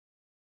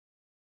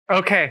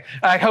Okay,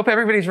 I hope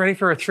everybody's ready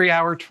for a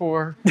 3-hour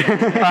tour.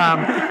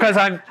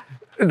 Because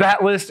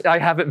that list, I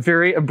have it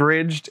very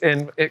abridged,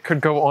 and it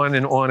could go on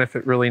and on if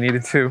it really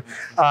needed to.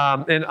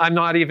 And I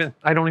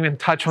don't even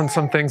touch on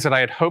some things that I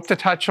had hoped to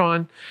touch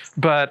on.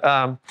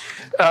 But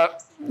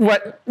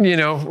what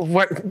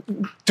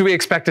do we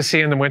expect to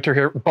see in the winter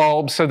here?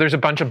 Bulbs. So there's a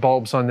bunch of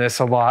bulbs on this,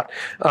 a lot,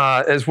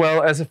 as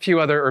well as a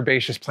few other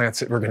herbaceous plants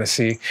that we're going to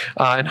see.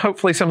 And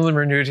hopefully some of them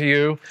are new to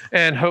you,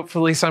 and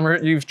hopefully some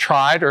you've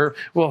tried or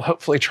will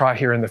hopefully try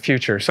here in the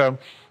future. So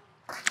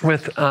we're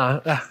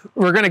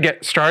going to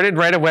get started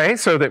right away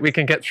so that we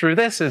can get through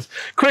this as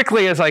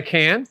quickly as I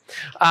can.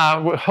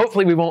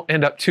 Hopefully we won't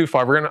end up too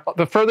far.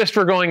 The furthest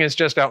we're going is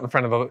just out in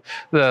front of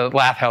the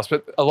lath house,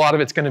 but a lot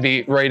of it's going to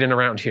be right in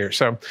around here.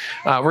 So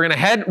we're going to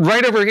head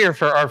right over here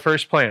for our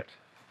first plant.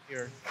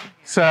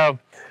 So,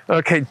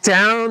 okay,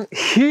 down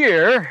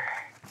here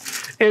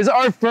is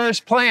our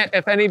first plant.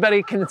 If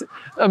anybody can,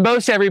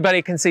 most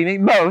everybody can see me,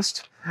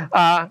 most.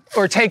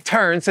 Or take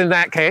turns in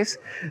that case.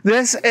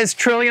 This is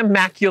Trillium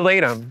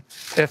maculatum.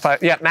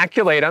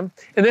 Maculatum.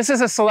 And this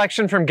is a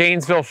selection from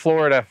Gainesville,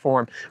 Florida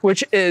form,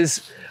 which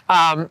is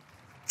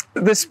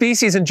the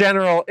species in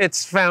general,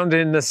 it's found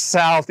in the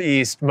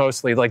southeast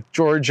mostly, like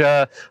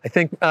Georgia, I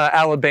think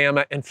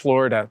Alabama, and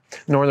Florida,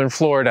 northern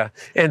Florida.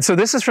 And so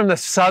this is from the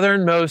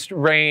southernmost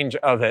range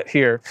of it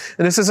here.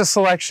 And this is a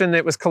selection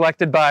that was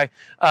collected by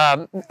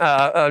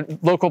a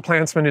local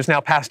plantsman who's now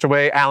passed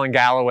away, Alan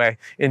Galloway,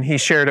 and he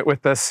shared it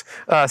with us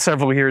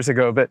several years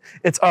ago. But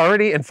it's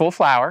already in full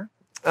flower.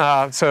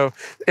 So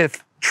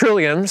if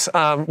Trilliums,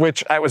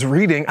 which I was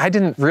reading, I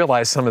didn't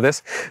realize some of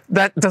this,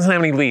 that doesn't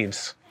have any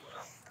leaves.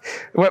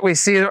 What we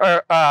see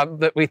are,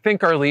 that we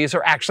think are leaves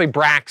are actually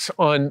bracts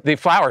on the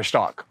flower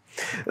stalk,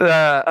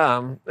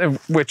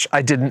 which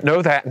I didn't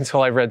know that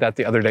until I read that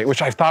the other day,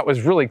 which I thought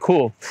was really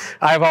cool.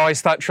 I've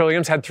always thought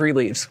Trilliums had 3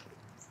 leaves.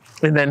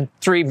 And then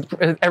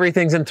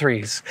everything's in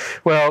 3s.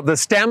 Well, the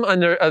stem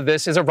of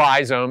this is a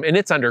rhizome, and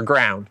it's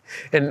underground.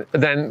 And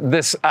then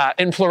this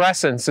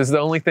inflorescence is the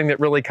only thing that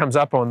really comes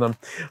up on them,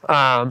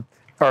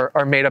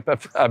 are made up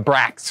of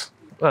bracts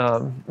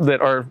that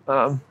are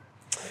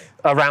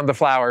around the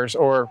flowers,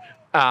 or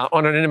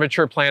on an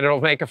immature plant, it'll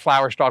make a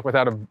flower stalk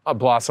without a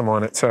blossom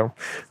on it. So,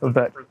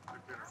 but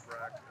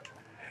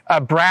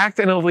a bract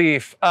and a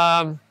leaf,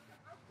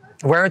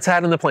 where it's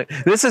at in the plant.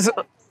 This is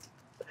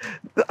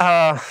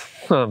the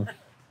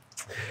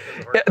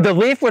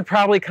leaf would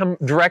probably come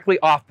directly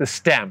off the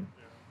stem.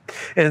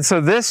 And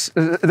so this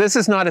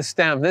is not a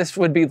stem. This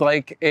would be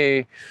like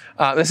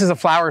this is a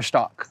flower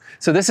stalk.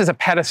 So this is a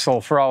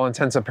pedicel for all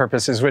intents and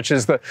purposes, which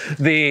is the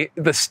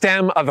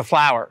stem of the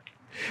flower.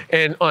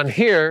 And on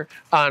here,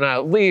 on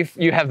a leaf,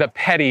 you have the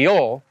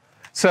petiole.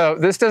 So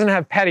this doesn't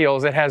have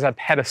petioles, it has a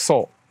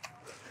pedicel.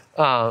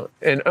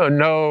 And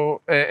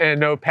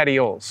no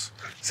petioles.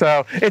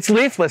 So it's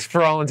leafless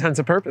for all intents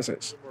and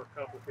purposes. More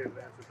complicated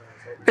answer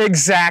than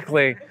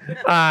exactly.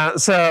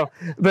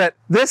 But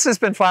this has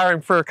been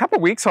flowering for a couple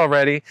weeks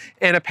already,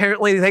 and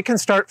apparently they can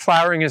start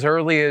flowering as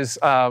early as,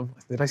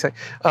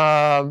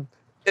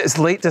 it's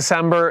late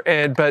December,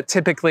 but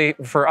typically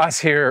for us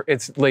here,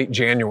 it's late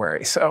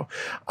January. So,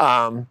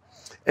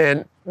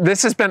 and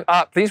this has been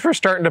up. These were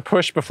starting to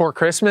push before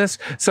Christmas.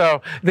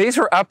 So these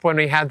were up when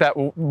we had that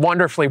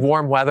wonderfully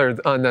warm weather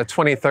on the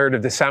 23rd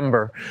of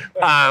December.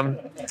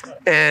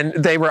 And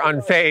they were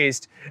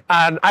unfazed.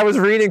 I was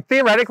reading,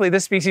 theoretically,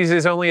 this species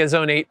is only a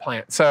zone 8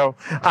 plant. So,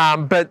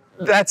 but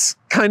that's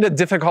kind of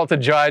difficult to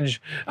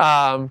judge.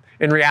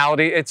 In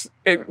reality, it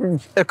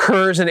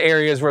occurs in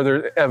areas where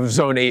they're of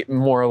zone 8,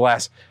 more or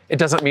less. It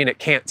doesn't mean it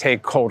can't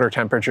take colder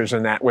temperatures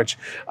than that, which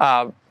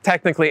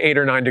technically 8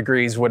 or 9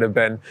 degrees would have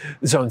been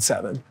zone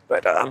 7.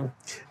 But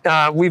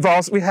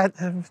we had,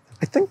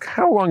 I think,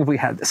 how long have we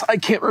had this? I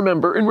can't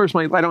remember. And where's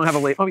I don't have a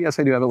label. Oh yes,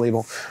 I do have a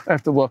label. I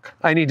have to look.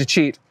 I need to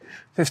cheat.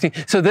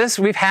 15. So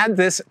we've had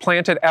this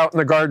planted out in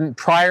the garden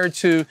prior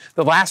to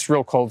the last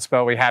real cold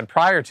spell we had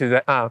prior to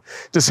the,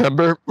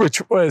 December,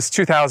 which was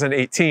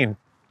 2018.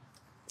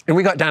 And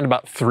we got down to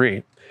about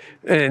 3.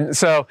 And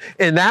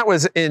that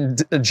was in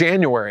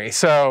January.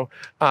 So,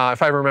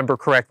 if I remember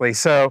correctly.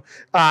 So,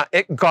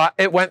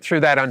 it went through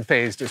that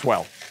unfazed as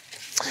well.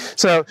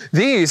 So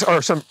these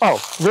are some,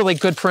 really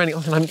good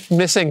perennials. And I'm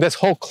missing this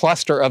whole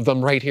cluster of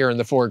them right here in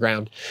the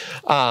foreground.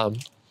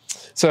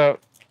 So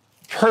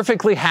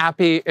perfectly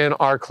happy in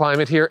our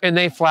climate here, and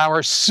they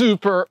flower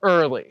super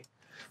early.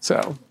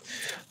 So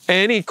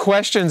any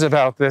questions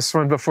about this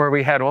one before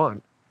we head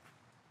on?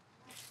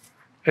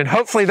 And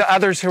hopefully the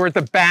others who are at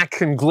the back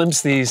can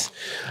glimpse these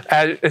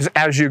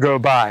as you go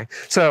by.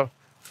 So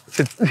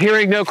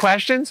hearing no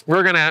questions,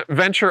 we're gonna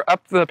venture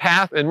up the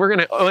path and we're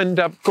gonna end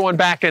up going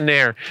back in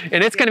there.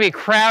 And it's gonna be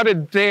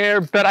crowded there,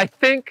 but I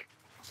think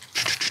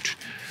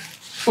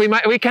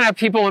we can have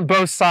people on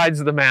both sides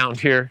of the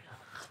mound here.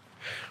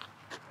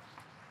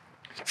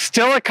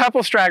 Still a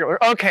couple stragglers.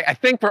 Okay, I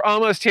think we're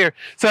almost here.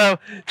 So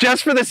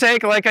just for the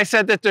sake, like I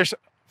said, that there's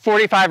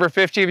 45 or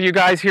 50 of you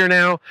guys here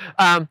now.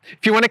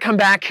 If you want to come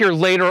back here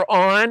later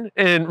on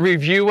and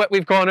review what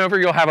we've gone over,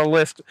 you'll have a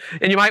list.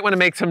 And you might want to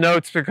make some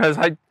notes because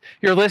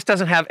your list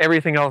doesn't have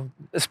everything else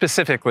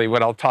specifically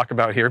what I'll talk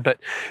about here. But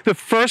the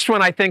first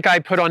one I think I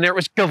put on there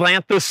was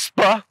Galanthus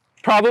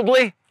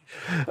probably.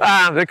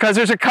 Because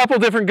there's a couple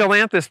different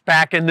galanthus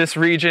back in this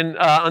region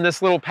on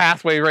this little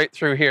pathway right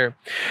through here.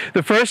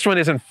 The first one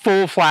is in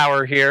full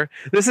flower here.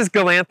 This is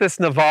Galanthus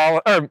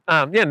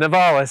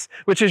nivalis,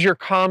 which is your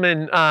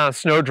common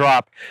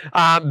snowdrop.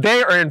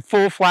 They are in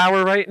full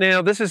flower right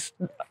now. This is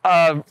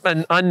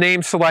an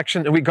unnamed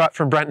selection that we got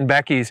from Brent and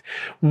Becky's.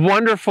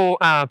 Wonderful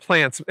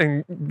plants,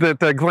 and the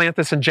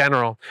Galanthus in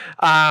general.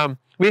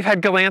 We've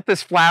had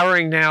Galanthus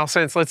flowering now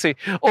since, let's see,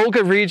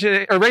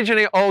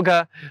 Origine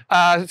Olga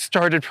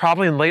started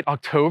probably in late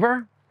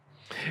October.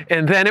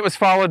 And then it was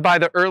followed by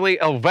the early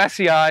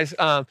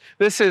Elvesii.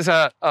 This is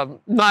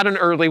not an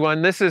early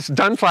one. This is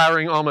done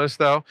flowering almost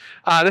though.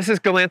 This is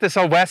Galanthus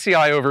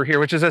Elvesii over here,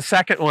 which is a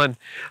second one.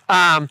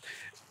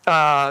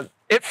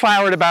 It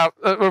flowered about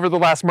over the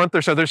last month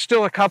or so. There's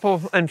still a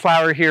couple in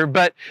flower here,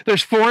 but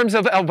there's forms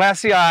of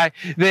Elvesii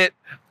that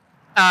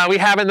we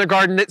have in the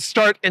garden that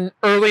start in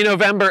early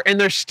November and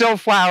they're still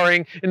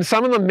flowering, and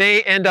some of them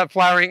may end up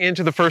flowering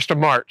into the 1st of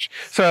March.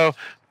 So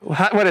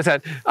what is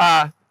that?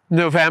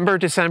 November,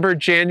 December,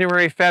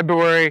 January,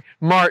 February,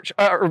 March,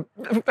 a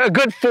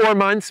good 4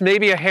 months,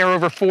 maybe a hair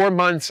over 4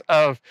 months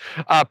of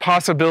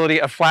possibility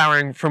of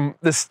flowering from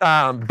this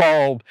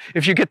bulb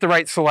if you get the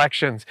right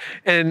selections.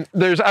 And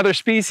there's other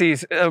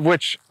species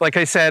which, like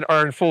I said,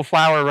 are in full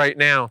flower right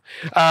now.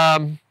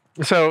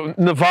 So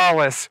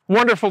nivalis,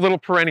 wonderful little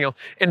perennial.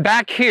 And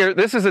back here,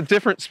 this is a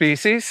different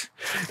species,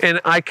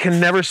 and I can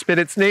never spit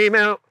its name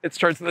out. It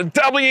starts with a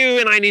W,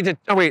 and I need to,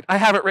 oh wait, I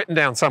have it written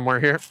down somewhere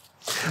here.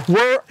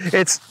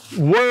 It's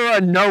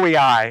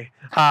Weranoii.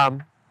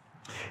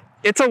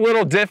 It's a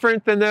little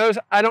different than those.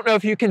 I don't know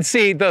if you can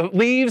see, the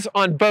leaves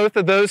on both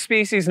of those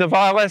species,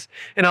 nivalis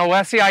and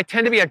Elvesii,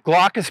 tend to be a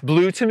glaucous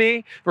blue to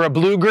me, or a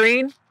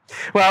blue-green.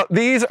 Well,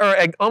 these are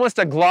almost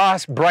a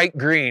gloss bright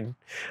green.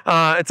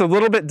 It's a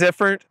little bit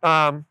different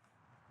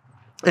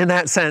in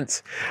that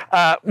sense.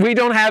 We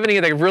don't have any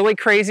of the really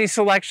crazy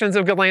selections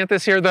of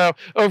Galanthus here, though.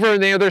 Over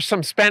there, there's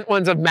some spent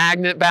ones of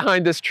Magnet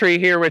behind this tree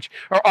here, which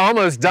are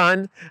almost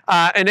done.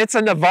 And it's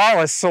a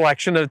nivalis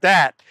selection of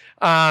that.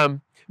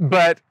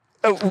 But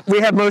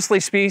we have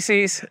mostly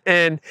species.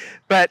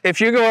 But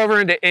if you go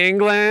over into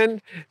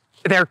England,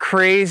 they're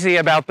crazy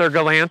about their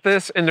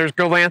Galanthus, and there's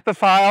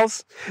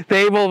Galanthophiles.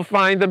 They will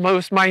find the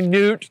most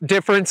minute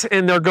difference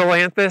in their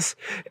Galanthus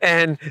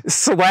and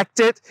select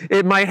it.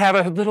 It might have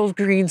a little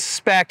green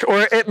speck,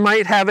 or it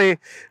might have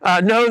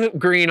no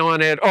green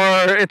on it,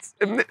 or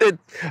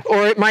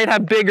it might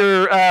have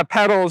bigger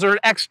petals or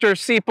extra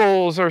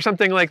sepals or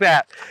something like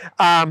that.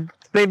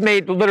 They've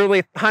made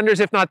literally hundreds,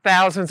 if not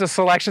thousands, of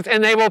selections,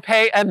 and they will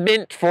pay a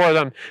mint for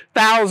them.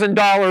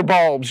 $1,000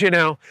 bulbs, you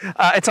know.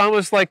 It's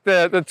almost like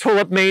the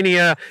tulip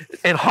mania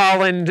in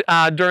Holland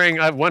during,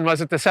 when was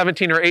it, the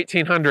 17 or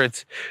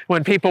 1800s,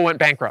 when people went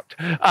bankrupt.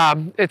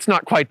 It's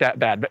not quite that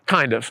bad, but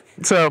kind of.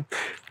 So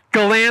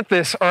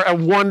Galanthus are a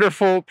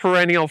wonderful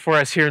perennial for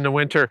us here in the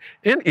winter,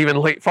 and even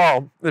late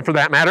fall, for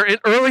that matter, and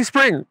early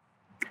spring.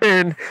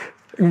 And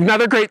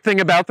another great thing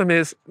about them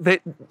is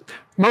that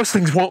most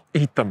things won't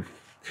eat them.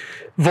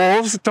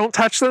 Voles don't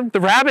touch them. The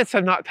rabbits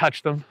have not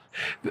touched them.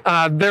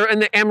 They're in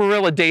the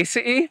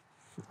Amaryllidaceae,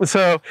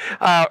 so,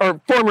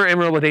 or former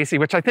Amaryllidaceae,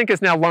 which I think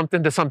is now lumped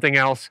into something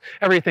else.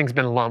 Everything's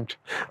been lumped.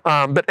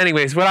 But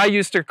anyways, what I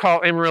used to call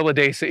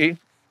Amaryllidaceae,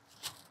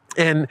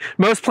 and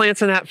most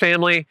plants in that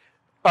family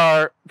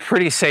are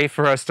pretty safe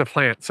for us to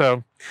plant.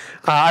 So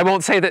I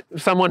won't say that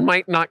someone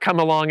might not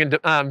come along and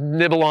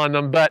nibble on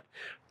them, but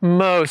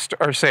most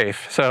are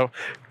safe. So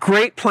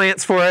great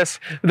plants for us.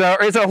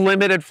 There is a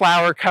limited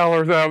flower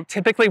color though,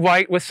 typically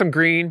white with some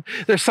green.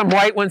 There's some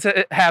white ones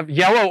that have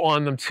yellow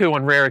on them too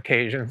on rare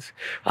occasions.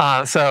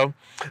 So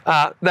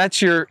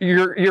that's your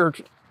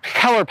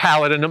color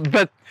palette in them,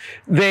 but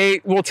they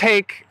will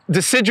take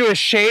deciduous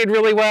shade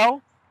really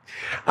well.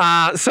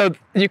 So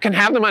you can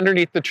have them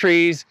underneath the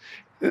trees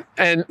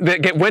and they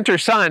get winter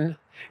sun,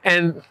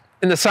 and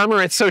in the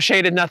summer, it's so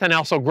shaded, nothing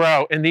else will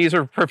grow. And these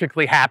are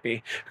perfectly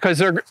happy because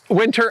they're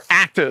winter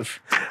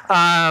active.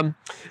 The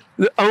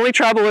only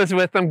trouble is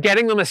with them,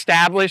 getting them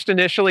established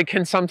initially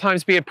can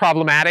sometimes be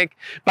problematic.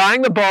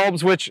 Buying the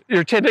bulbs, which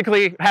you're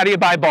typically, how do you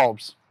buy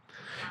bulbs?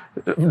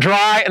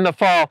 Dry in the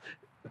fall.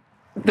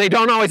 They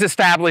don't always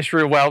establish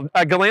real well.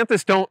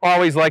 Galanthus don't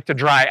always like to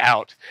dry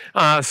out.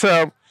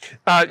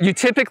 You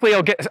typically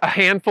will get a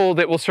handful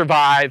that will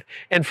survive.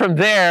 And from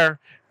there,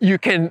 you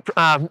can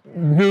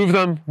move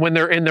them when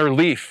they're in their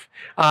leaf.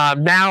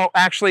 Now,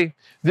 actually,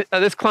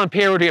 this clump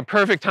here would be a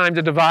perfect time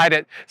to divide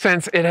it.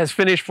 Since it has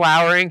finished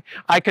flowering,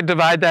 I could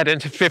divide that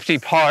into 50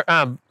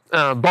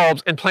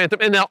 bulbs and plant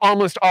them, and they'll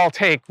almost all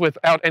take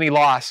without any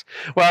loss.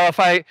 Well, if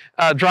I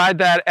dried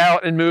that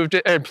out and moved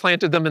it and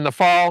planted them in the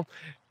fall,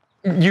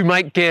 you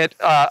might get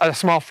a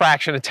small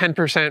fraction, a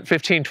 10%,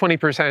 15,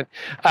 20%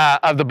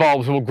 of the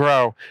bulbs will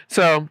grow.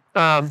 So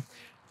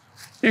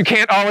you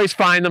can't always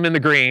find them in the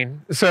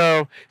green.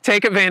 So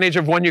take advantage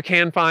of when you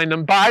can find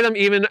them. Buy them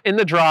even in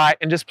the dry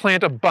and just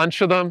plant a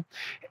bunch of them,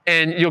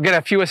 and you'll get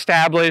a few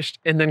established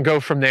and then go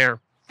from there.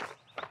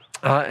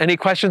 Any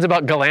questions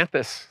about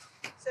galanthus?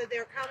 So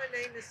their common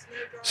name is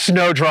snowdrops?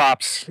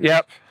 Snowdrops,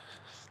 yep.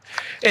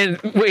 And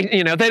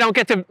they don't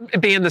get to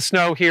be in the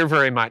snow here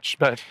very much,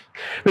 but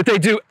they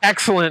do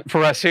excellent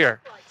for us here.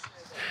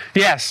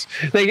 Yes,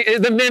 they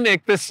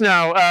mimic the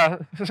snow.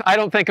 I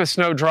don't think of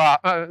snowdrop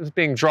as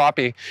being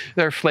droppy.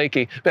 They're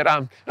flaky, but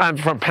I'm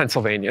from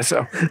Pennsylvania,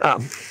 so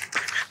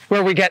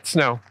where we get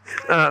snow.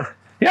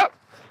 Yep.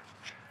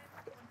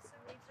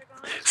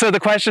 So the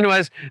question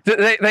was, do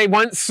they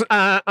want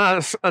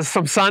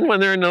some sun when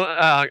they're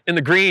in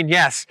the green?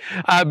 Yes,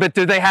 but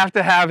do they have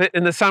to have it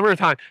in the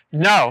summertime?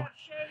 No,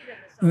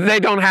 they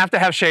don't have to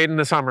have shade in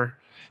the summer.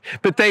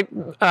 But they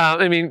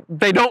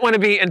don't want to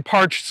be in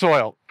parched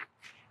soil.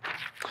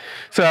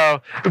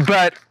 So,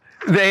 but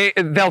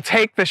they'll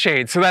take the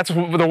shade. So that's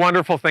the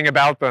wonderful thing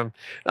about them.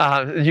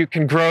 You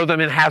can grow them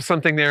and have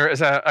something there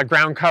as a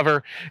ground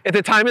cover. At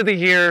the time of the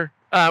year,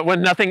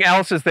 when nothing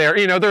else is there,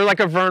 they're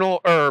like a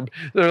vernal herb.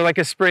 They're like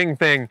a spring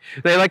thing.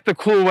 They like the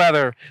cool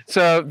weather.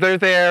 So they're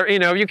there.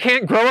 You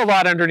can't grow a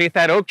lot underneath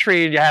that oak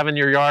tree you have in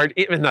your yard,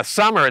 even in the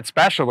summer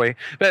especially.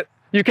 But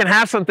you can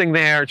have something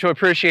there to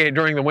appreciate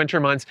during the winter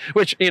months,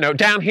 which,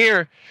 down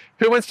here,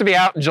 who wants to be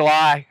out in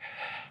July?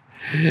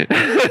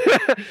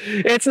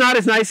 It's not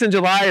as nice in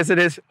July as it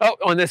is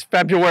on this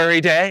February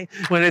day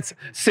when it's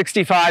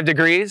 65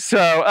 degrees.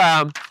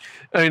 So,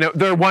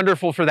 they're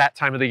wonderful for that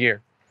time of the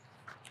year.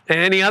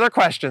 Any other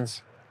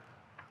questions?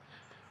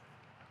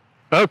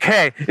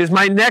 Okay, is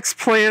my next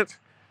plant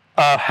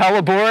a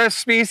Helleborus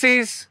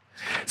species?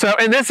 So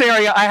in this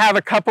area, I have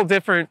a couple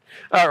different,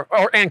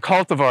 and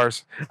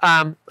cultivars.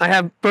 I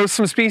have both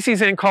some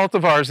species and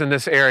cultivars in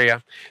this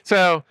area.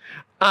 So,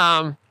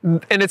 and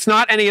it's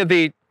not any of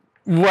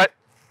what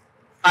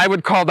I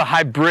would call the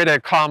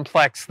hybrida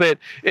complex that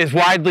is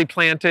widely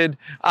planted.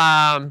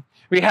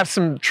 We have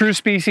some true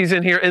species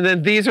in here, and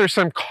then these are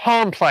some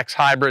complex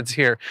hybrids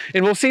here.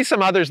 And we'll see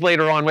some others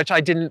later on, which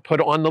I didn't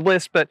put on the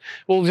list, but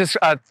we'll just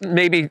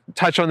maybe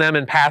touch on them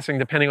in passing,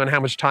 depending on how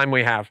much time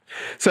we have.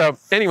 So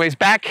anyways,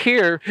 back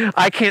here,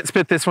 I can't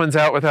spit this one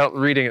out without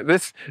reading it.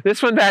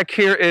 This one back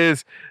here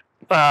is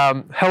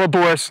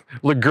Helleborus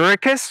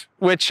liguricus,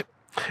 which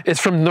is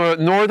from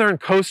northern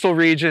coastal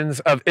regions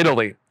of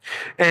Italy.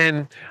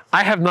 And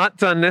I have not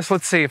done this.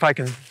 Let's see if I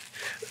can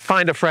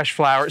find a fresh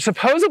flower.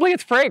 Supposedly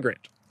it's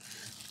fragrant.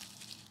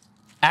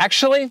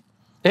 Actually,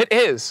 it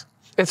is.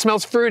 It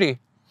smells fruity.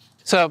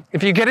 So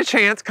if you get a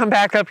chance, come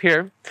back up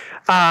here.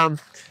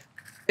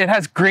 It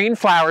has green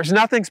flowers,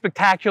 nothing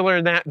spectacular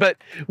in that, but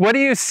what do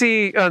you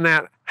see on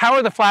that? How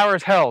are the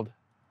flowers held?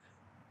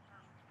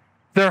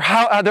 They're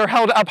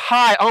held up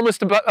high,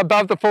 almost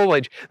above the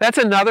foliage. That's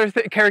another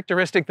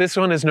characteristic this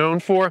one is known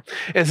for,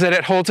 is that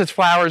it holds its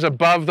flowers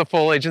above the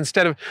foliage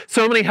instead of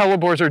so many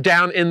hellebores are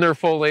down in their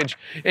foliage,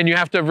 and you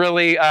have to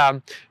really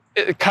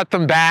cut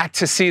them back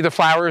to see the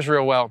flowers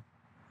real well.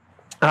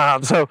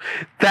 So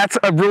that's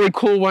a really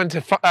cool one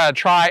to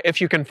try if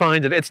you can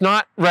find it. It's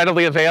not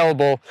readily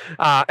available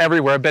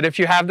everywhere, but if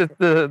you have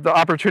the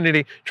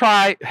opportunity,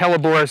 try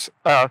Helleborus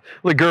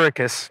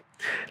liguricus.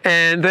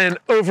 And then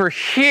over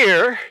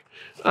here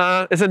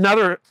is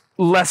another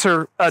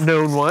lesser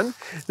known one.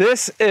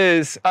 This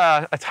is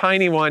a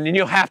tiny one, and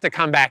you'll have to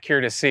come back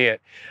here to see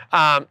it.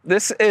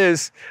 This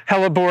is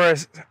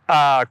Helleborus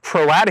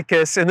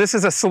croaticus, and this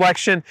is a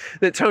selection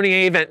that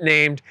Tony Avent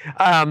named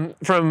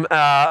from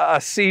a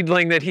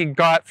seedling that he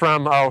got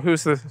from,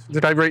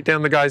 did I write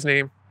down the guy's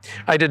name?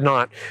 I did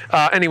not.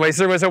 Anyways,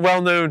 there was a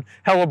well-known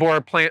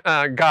hellebore plant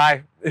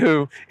guy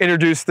who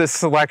introduced this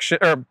selection,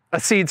 or a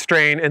seed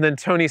strain, and then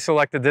Tony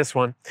selected this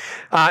one.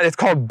 It's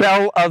called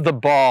Belle of the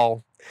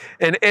Ball.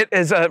 And it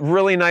is a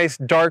really nice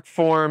dark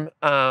form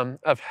of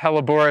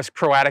Helleborus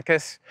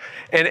croaticus.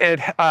 And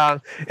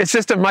it's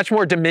just a much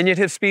more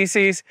diminutive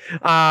species.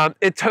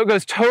 It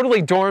goes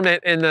totally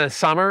dormant in the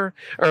summer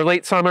or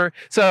late summer.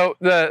 So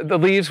the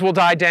leaves will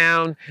die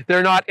down.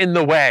 They're not in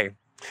the way.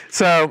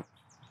 So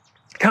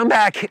come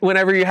back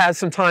whenever you have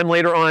some time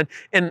later on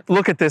and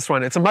look at this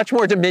one. It's a much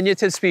more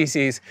diminutive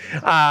species.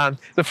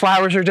 The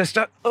flowers are just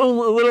a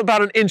little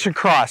about an inch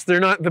across. They're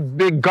not the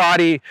big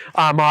gaudy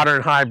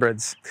modern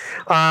hybrids.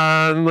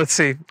 Let's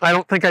see. I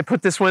don't think I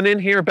put this one in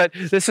here, but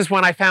this is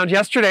one I found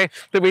yesterday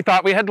that we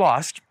thought we had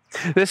lost.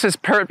 This is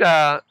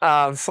Helleborus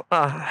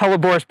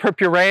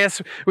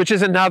purpureus, which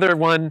is another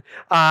one.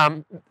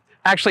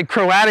 Actually,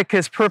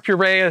 Croaticus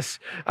purpureus,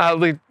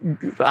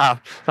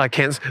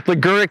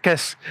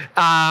 liguricus,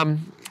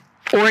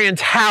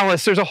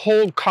 orientalis. There's a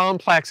whole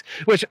complex,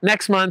 which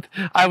next month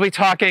I'll be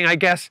talking, I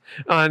guess,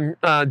 on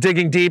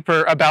digging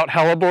deeper about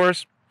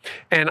hellebores.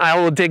 And I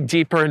will dig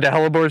deeper into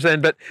hellebores then,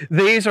 but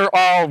these are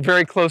all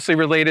very closely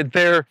related.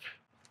 They're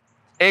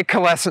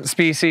acaulescent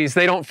species.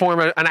 They don't form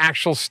an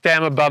actual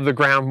stem above the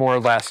ground, more or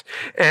less.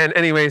 And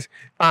anyways,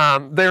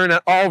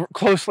 They're all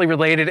closely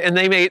related, and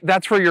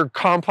that's where your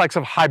complex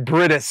of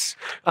hybridus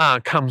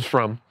comes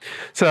from.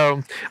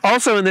 So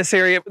also in this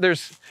area,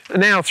 there's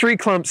now 3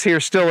 clumps here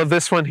still of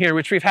this one here,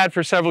 which we've had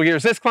for several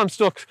years. This clump's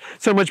still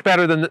so much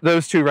better than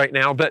those 2 right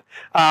now, but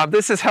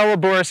this is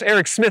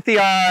Helleborus Smithii,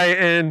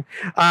 and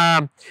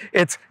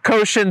it's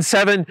Cochin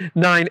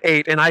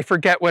 798, and I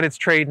forget what its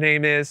trade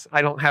name is.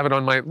 I don't have it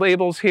on my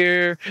labels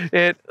here.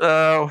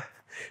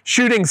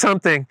 Shooting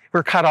something,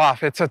 we're cut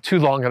off. It's too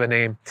long of a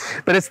name,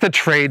 but it's the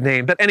trade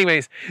name. But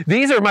anyways,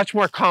 these are much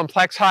more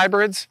complex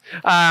hybrids.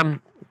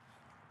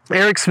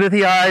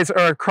 Smithii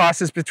are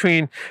crosses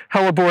between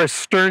Helleborus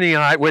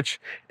sternii, which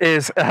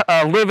is a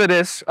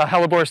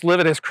Helleborus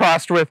lividus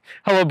crossed with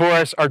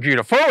Helleborus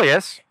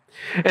argutifolius.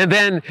 And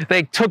then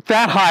they took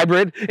that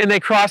hybrid and they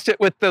crossed it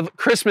with the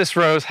Christmas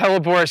rose,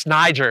 Helleborus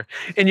niger.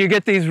 And you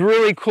get these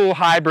really cool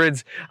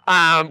hybrids,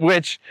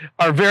 which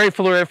are very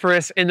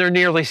floriferous and they're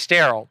nearly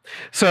sterile.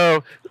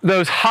 So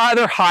those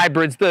other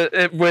hybrids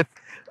with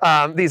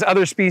these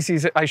other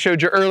species that I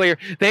showed you earlier,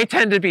 they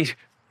tend to be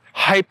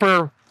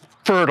hyper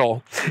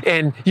fertile,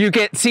 and you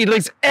get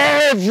seedlings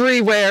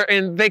everywhere,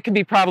 and they can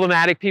be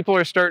problematic. People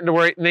are starting to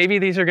worry, maybe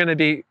these are going to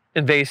be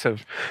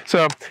invasive.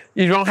 So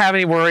you don't have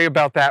any worry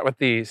about that with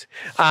these.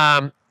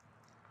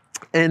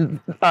 And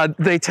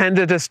they tend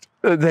to just,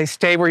 they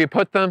stay where you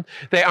put them.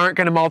 They aren't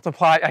going to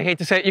multiply. I hate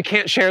to say it, you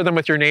can't share them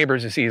with your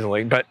neighbors as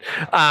easily, but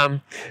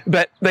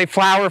they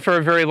flower for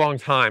a very long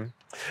time.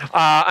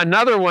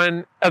 Another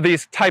one of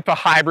these type of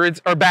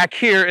hybrids are back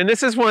here, and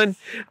this is one,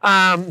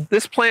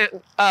 this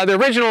plant, the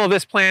original of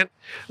this plant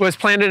was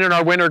planted in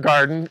our winter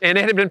garden, and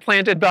it had been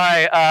planted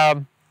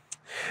by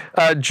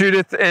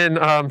Judith and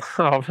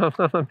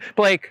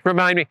Blake,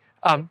 remind me,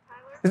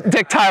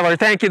 Dick Tyler,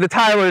 thank you, the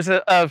Tylers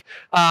of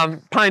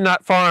Pine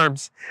Nut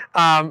Farms,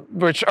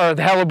 which are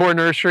the Hellebore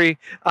Nursery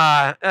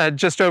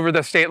just over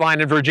the state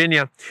line in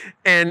Virginia.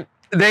 And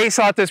they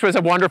thought this was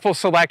a wonderful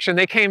selection.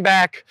 They came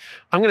back,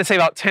 I'm going to say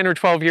about 10 or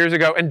 12 years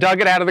ago, and dug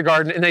it out of the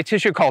garden, and they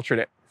tissue cultured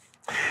it.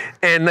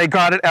 And they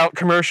got it out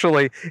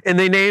commercially, and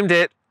they named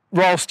it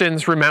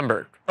Raulston's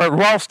Remembered, or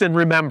Raulston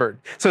Remembered.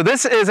 So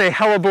this is a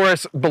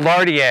Helleborus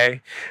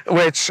Ballardier,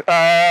 which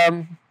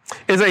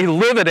is a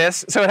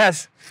lividus, so it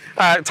has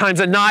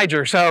times a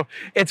niger. So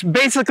it's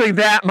basically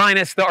that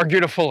minus the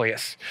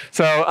argutifolius.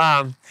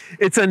 So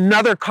it's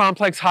another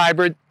complex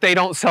hybrid. They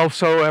don't sell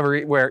so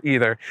everywhere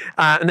either.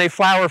 And they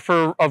flower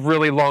for a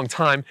really long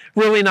time.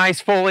 Really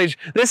nice foliage.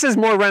 This is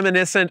more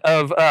reminiscent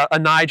of a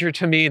niger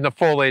to me in the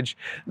foliage.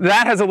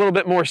 That has a little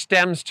bit more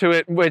stems to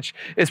it, which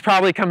is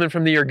probably coming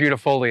from the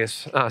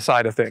argutifolius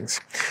side of things.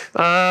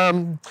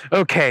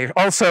 Okay,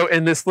 also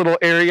in this little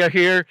area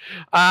here,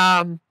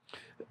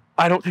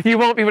 you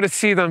won't be able to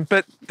see them,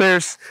 but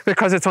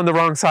because it's on the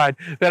wrong side,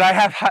 that I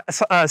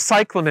have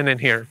cyclamen in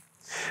here.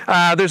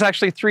 There's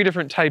actually 3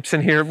 different types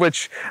in here,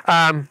 which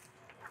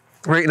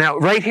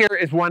right here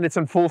is one that's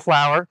in full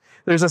flower.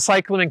 There's a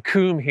cyclamen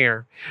coum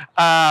here.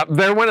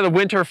 They're one of the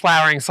winter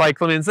flowering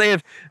cyclamens. They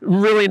have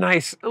really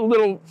nice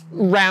little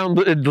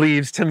rounded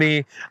leaves to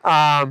me,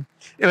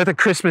 with a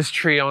Christmas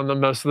tree on them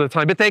most of the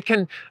time. But they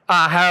can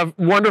have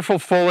wonderful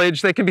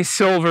foliage. They can be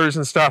silvers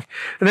and stuff.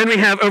 And then we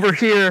have over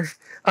here,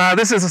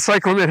 this is a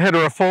cyclamen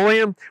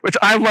heterofolium, which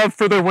I love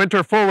for their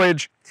winter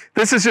foliage.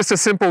 This is just a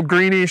simple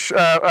greenish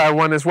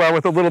one as well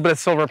with a little bit of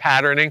silver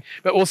patterning,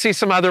 but we'll see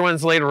some other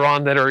ones later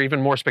on that are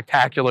even more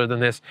spectacular than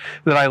this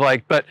that I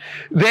like. But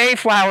they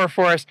flower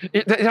for us.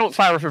 They don't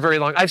flower for very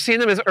long. I've seen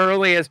them as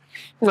early as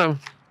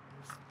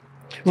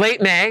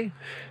late May,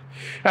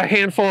 a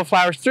handful of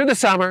flowers through the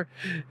summer,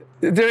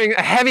 doing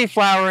a heavy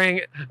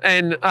flowering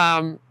in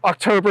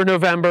October,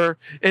 November,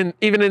 and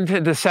even into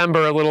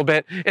December a little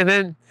bit. And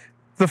then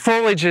the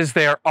foliage is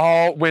there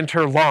all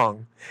winter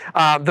long.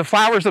 The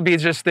flowers will be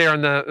just there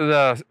in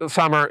the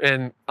summer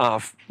and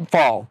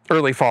fall,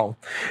 early fall.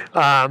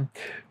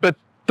 But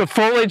the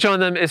foliage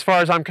on them, as far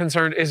as I'm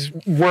concerned, is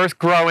worth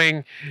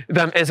growing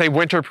them as a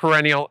winter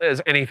perennial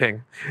as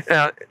anything.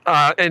 And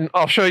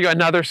I'll show you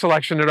another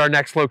selection at our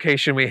next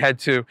location we head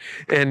to,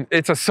 and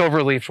it's a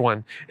silver-leafed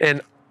one.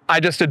 And I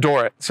just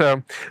adore it.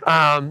 So,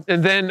 and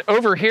then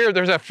over here,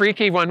 there's a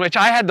freaky one, which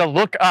I had to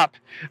look up.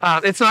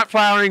 It's not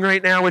flowering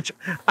right now, which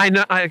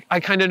I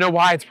kind of know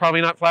why it's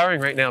probably not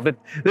flowering right now. But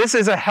this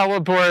is a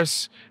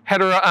Helleborus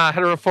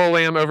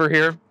heterofolium over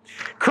here,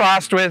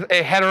 crossed with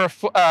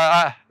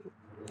a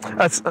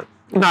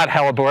not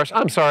Helleborus,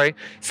 I'm sorry,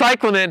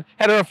 cyclamen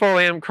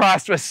heterofolium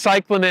crossed with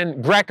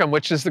cyclamen grecum,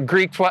 which is the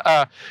Greek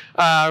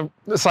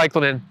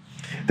cyclamen.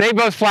 They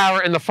both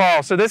flower in the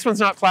fall. So this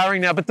one's not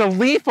flowering now, but the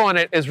leaf on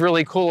it is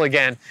really cool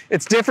again.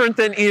 It's different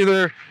than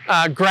either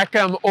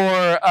grecum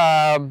or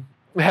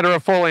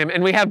heterofolium.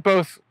 And we have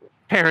both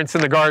parents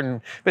in the garden,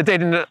 but they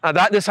didn't,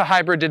 this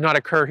hybrid did not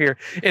occur here.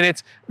 And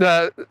it's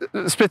the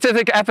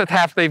specific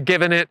epitaph they've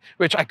given it,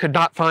 which I could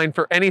not find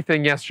for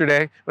anything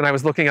yesterday when I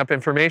was looking up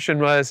information,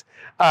 was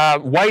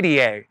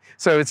Whiteae.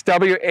 So it's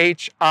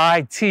Whiteae.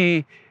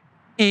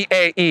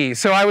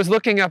 So I was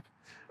looking up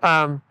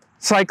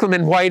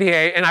cyclamen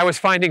whiteae, and I was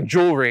finding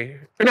jewelry.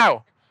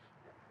 No,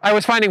 I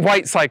was finding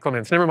white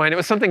cyclamens. Never mind, it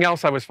was something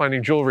else I was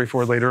finding jewelry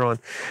for later on.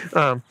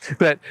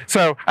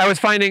 So I was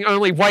finding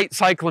only white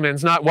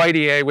cyclamens, not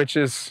whiteiae, which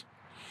is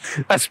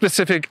a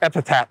specific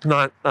epithet,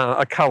 not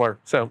a color.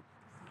 So,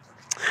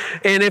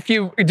 and if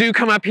you do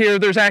come up here,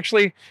 there's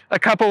actually a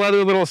couple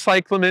other little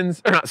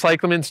cyclamens, or not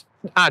cyclamens,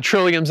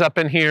 trilliums up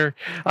in here.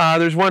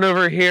 There's one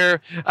over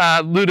here,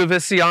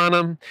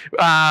 ludovicianum,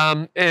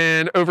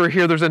 and over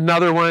here there's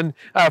another one,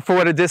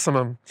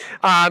 fortidissimum.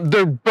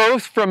 They're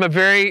both from a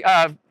very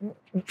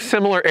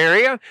similar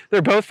area.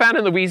 They're both found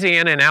in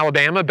Louisiana and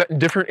Alabama, but in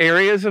different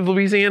areas of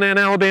Louisiana and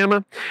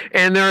Alabama.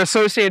 And they're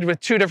associated with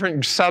two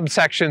different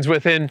subsections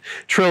within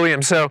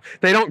Trillium. So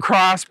they don't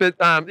cross, but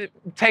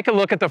take a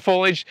look at the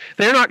foliage.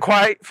 They're not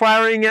quite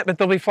flowering yet, but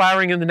they'll be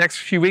flowering in the next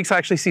few weeks. I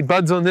actually see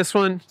buds on this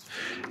one.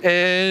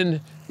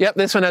 And yep,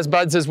 this one has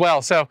buds as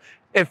well. So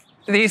if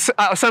these,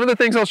 some of the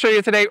things I'll show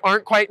you today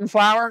aren't quite in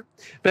flower,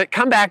 but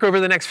come back over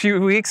the next few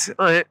weeks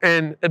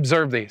and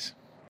observe these.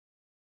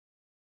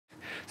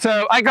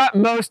 So I got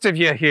most of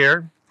you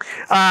here.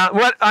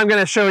 What I'm going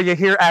to show you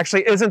here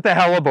actually isn't the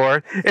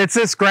hellebore. It's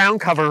this ground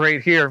cover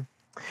right here.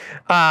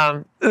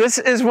 This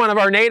is one of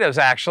our natives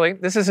actually.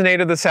 This is a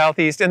native of the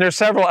southeast, and there's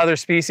several other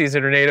species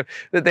that are native,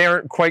 but they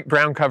aren't quite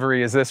ground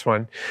covery as this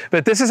one.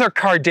 But this is our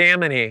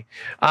cardamine.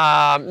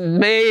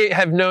 May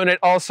have known it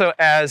also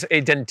as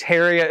a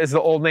dentaria is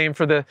the old name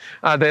for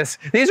this.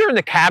 These are in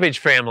the cabbage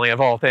family of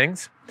all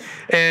things.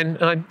 And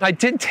I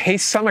did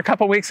taste some a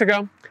couple weeks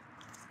ago.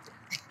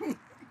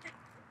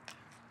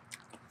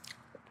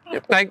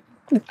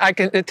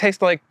 It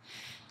tastes like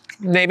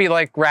maybe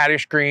like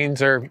radish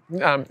greens, or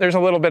there's a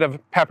little bit of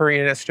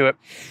pepperiness to it.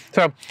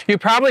 So you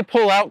probably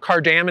pull out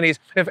cardamines.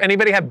 If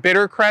anybody had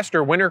bitter crest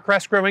or winter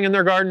crest growing in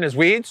their garden as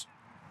weeds,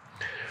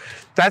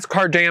 that's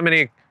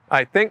cardamine,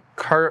 I think,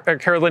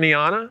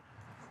 caroliniana.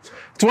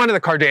 It's one of the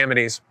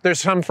cardamines.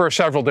 There's some for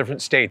several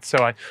different states.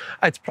 So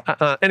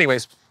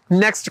anyways,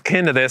 next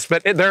kin to this,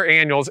 but they're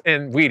annuals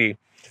and weedy.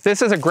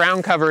 This is a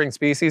ground covering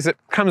species. It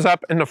comes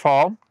up in the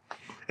fall,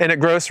 and it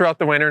grows throughout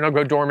the winter, and it'll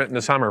go dormant in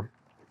the summer.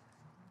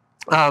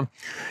 At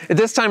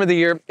this time of the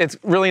year, it's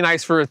really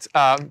nice for its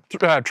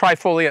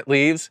trifoliate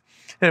leaves,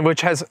 and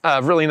which has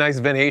a really nice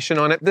venation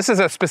on it. This is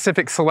a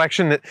specific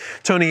selection that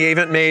Tony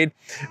Avent made,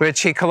 which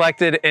he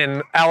collected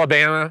in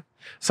Alabama.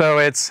 So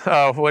it's,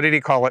 what did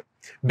he call it?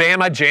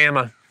 Bama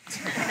Jamma,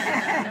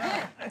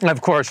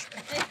 of course.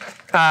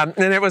 And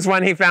it was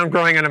one he found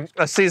growing in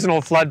a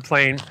seasonal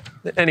floodplain.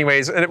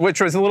 Anyways, which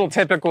was a little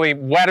typically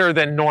wetter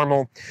than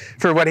normal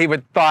for what he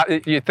would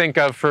you'd think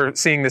of for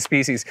seeing the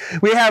species.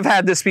 We have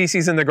had this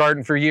species in the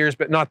garden for years,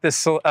 but not this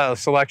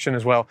selection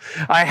as well.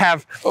 I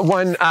have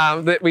one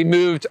that we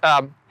moved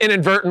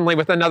inadvertently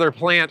with another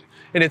plant,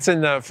 and it's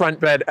in the front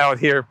bed out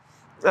here.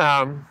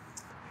 And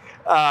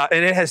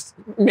it has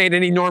made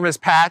an enormous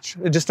patch.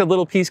 Just a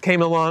little piece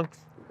came along.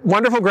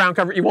 Wonderful ground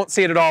cover. You won't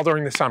see it at all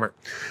during the summer.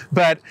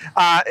 But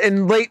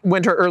in late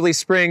winter, early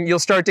spring, you'll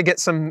start to get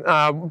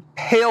some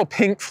pale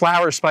pink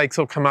flower spikes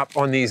will come up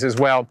on these as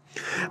well.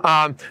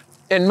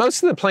 And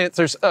most of the plants,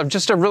 there's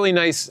just a really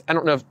nice, I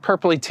don't know,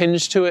 purpley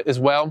tinge to it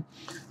as well.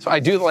 So I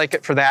do like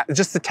it for that. It's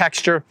just the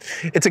texture.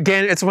 It's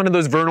again, it's one of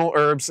those vernal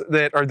herbs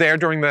that are there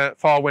during the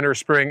fall, winter,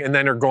 spring, and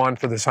then are gone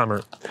for the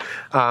summer.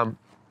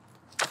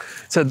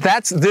 So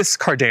that's this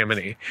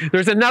cardamine.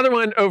 There's another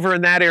one over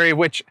in that area,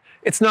 which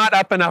it's not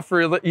up enough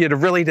for you to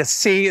really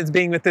see as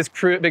being with this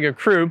big a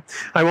crew.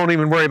 I won't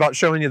even worry about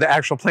showing you the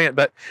actual plant,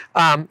 but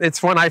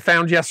it's one I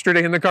found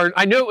yesterday in the garden.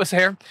 I knew it was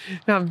there.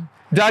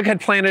 Doug had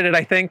planted it,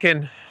 I think,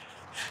 in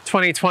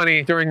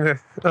 2020 during the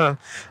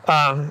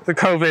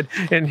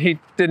COVID, and he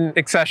didn't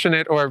accession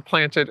it or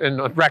plant it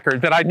in a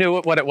record, but I knew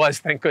what it was,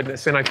 thank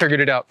goodness, and I figured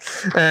it out.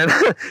 And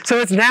so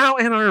it's now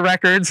in our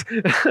records.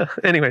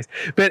 Anyways,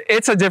 but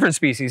it's a different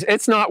species.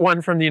 It's not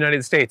one from the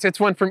United States. It's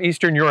one from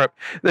Eastern Europe.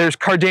 There's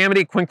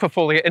Cardamine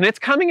quinquefolia, and it's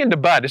coming into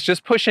bud. It's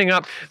just pushing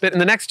up, but in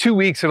the next 2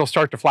 weeks, it'll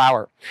start to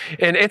flower.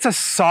 And it's a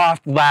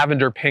soft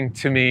lavender pink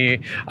to me,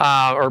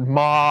 or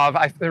mauve.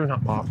 They're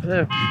not mauve.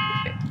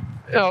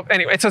 Oh,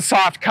 anyway, it's a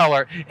soft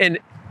color, and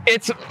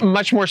it's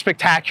much more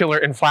spectacular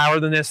in flower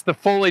than this. The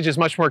foliage is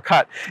much more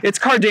cut. It's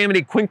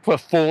Cardamine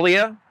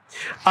quinquefolia,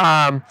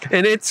 and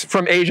it's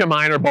from Asia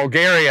Minor,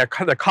 Bulgaria,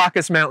 the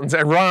Caucasus Mountains,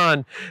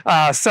 Iran,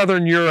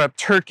 Southern Europe,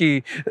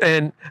 Turkey,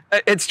 and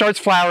it starts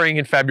flowering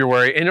in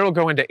February, and it'll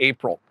go into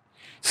April.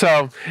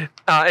 So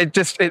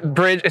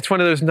it's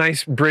one of those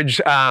nice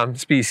bridge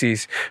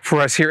species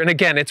for us here. And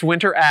again, it's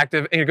winter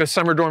active and it goes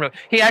summer dormant.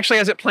 He actually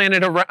has it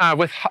planted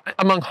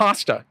among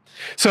hosta.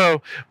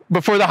 So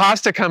before the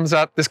hosta comes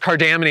up, this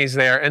cardamine is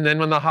there. And then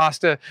when the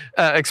hosta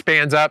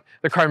expands up,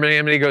 the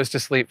cardamine goes to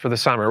sleep for the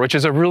summer, which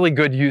is a really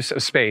good use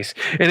of space.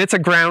 And it's a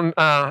ground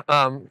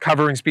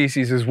covering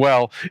species as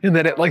well, in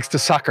that it likes to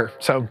sucker.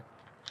 So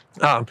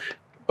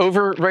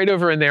right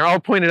over in there. I'll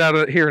point it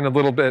out here in a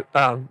little bit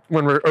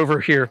when we're over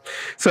here.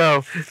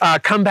 So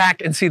come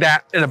back and see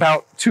that in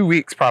about 2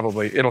 weeks,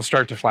 probably. It'll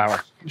start to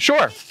flower.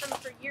 Sure.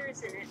 For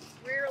years and it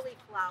rarely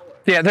flowers.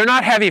 Yeah, they're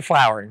not heavy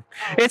flowering.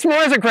 Oh. It's more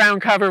as a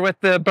ground cover with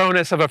the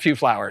bonus of a few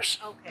flowers.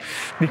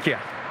 Okay.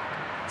 Yeah.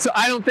 So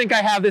I don't think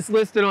I have this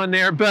listed on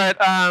there, but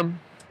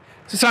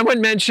so someone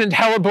mentioned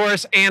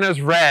Helleborus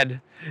Anna's Red.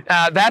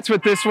 That's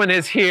what this one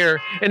is here.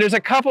 And there's a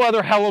couple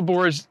other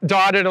hellebores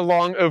dotted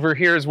along over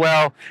here as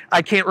well.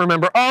 I can't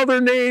remember all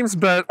their names,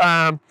 but,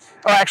 oh,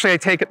 actually I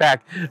take it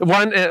back.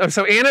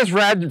 So Anna's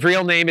Red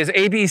real name is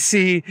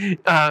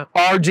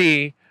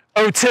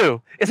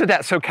ABCRD02. Isn't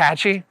that so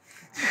catchy?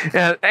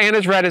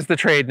 Anna's Red is the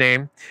trade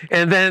name.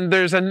 And then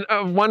there's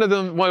one of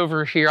them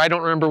over here. I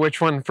don't remember which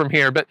one from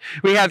here, but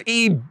we have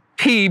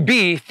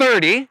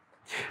EPB30.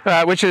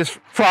 Which is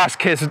Frost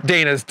Kiss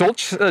Dana's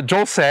Dulce.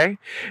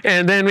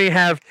 And then we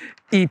have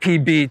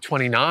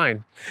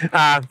EPB29,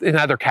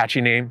 another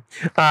catchy name,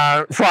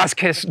 Frost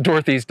Kiss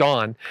Dorothy's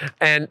Dawn.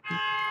 And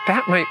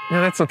that might,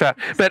 no, that's not that.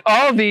 But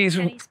all of these,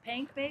 Penny's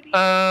Pink, maybe?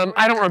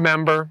 I don't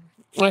remember.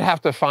 I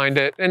have to find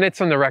it. And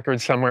it's on the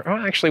record somewhere.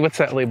 Oh, actually, what's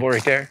that label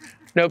right there?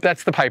 Nope,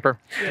 that's the Piper.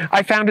 Yeah.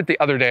 I found it the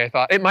other day, I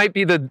thought. It might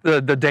be the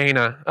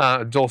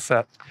Dana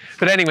Dulcet.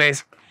 But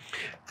anyways,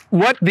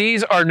 what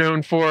these are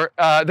known for,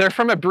 they're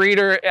from a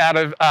breeder out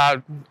of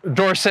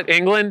Dorset,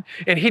 England,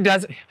 and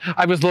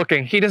I was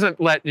looking, he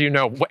doesn't let you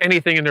know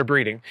anything in their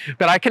breeding,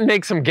 but I can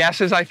make some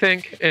guesses, I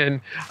think,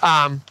 and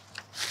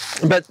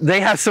but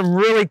they have some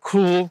really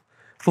cool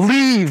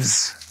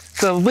leaves.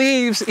 The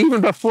leaves,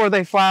 even before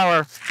they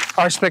flower,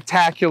 are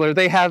spectacular.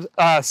 They have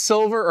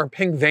silver or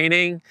pink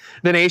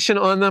venation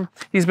on them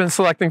he's been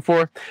selecting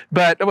for.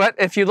 But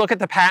if you look at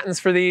the patents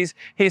for these,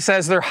 he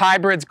says they're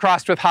hybrids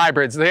crossed with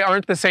hybrids. They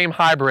aren't the same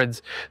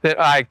hybrids that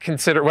I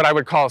consider what I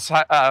would call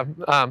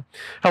Helleborus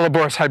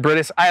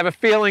hybridus. I have a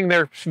feeling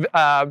they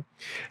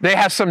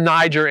have some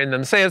Niger in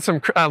them. Say it's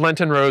some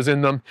Lenten Rose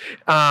in them.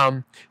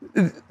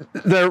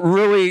 They're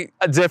really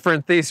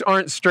different. These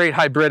aren't straight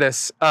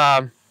hybridus.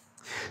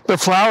 The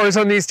flowers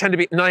on these tend to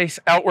be nice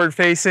outward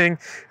facing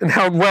and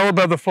held well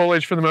above the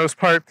foliage for the most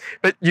part,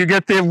 but you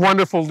get the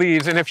wonderful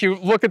leaves. And if you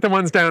look at the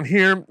ones down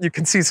here, you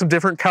can see some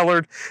different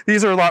colored.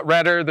 These are a lot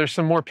redder. There's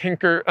some more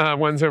pinker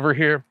ones over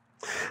here.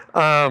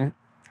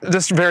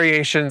 Just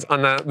variations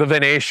on the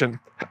venation.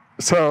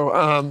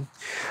 So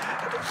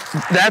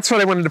that's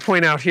what I wanted to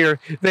point out here.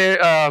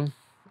 They're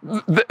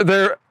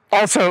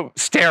also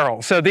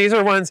sterile. So these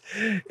are ones,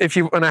 if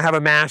you want to have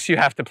a mass, you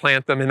have to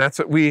plant them. And that's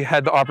what we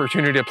had the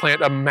opportunity to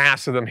plant a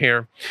mass of them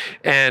here.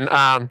 And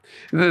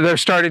they're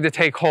starting to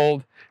take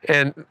hold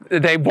and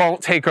they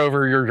won't take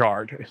over your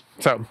yard.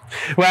 So,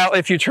 well,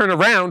 if you turn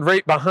around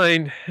right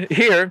behind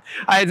here,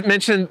 I had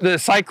mentioned the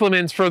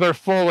cyclamens for their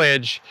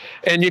foliage,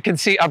 and you can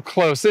see up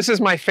close. This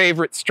is my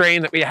favorite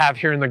strain that we have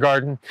here in the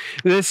garden.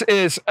 This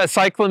is a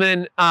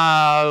cyclamen,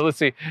 let's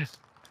see,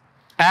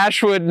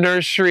 Ashwood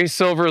Nursery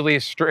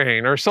Silverleaf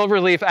strain, or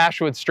Silverleaf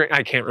Ashwood strain,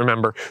 I can't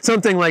remember.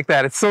 Something like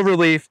that. It's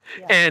Silverleaf,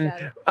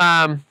 yeah,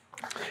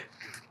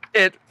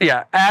 and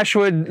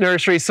Ashwood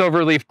Nursery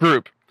Silverleaf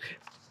group.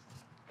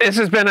 This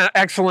has been an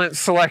excellent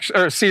selection,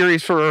 or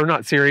series for, or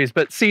not series,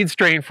 but seed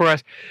strain for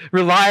us.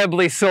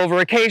 Reliably silver.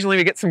 Occasionally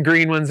we get some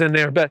green ones in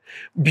there, but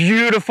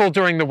beautiful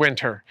during the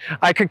winter.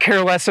 I could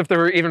care less if there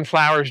were even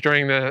flowers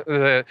during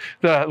the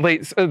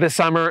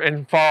summer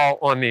and fall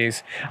on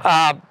these.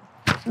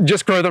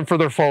 Just grow them for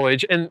their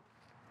foliage, and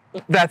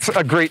that's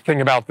a great thing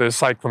about this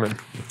cyclamen.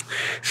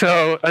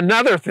 So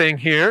another thing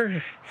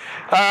here,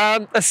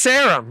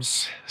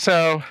 acerums.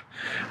 So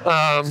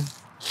are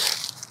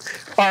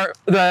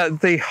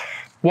the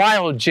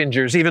wild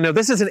gingers, even though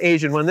this is an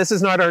Asian one, this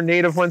is not our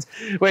native ones,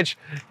 which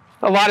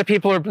a lot of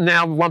people are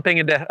now lumping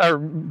into, or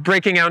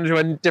breaking out into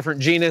a different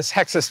genus,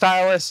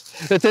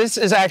 Hexastylus, but this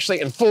is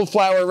actually in full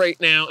flower right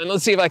now. And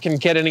let's see if I can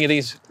get any of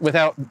these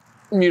without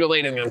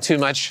mutilating them too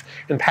much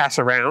and pass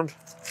around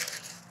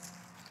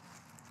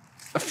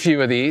a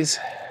few of these.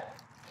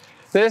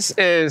 This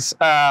is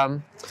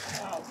Acerum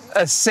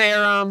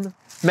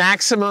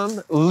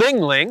maximum Ling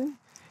Ling,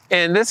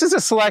 and this is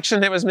a selection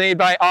that was made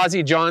by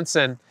Ozzie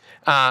Johnson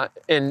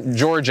in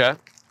Georgia.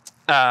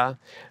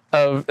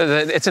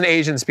 It's an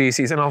Asian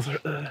species, and I'll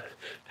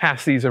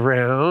pass these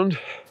around.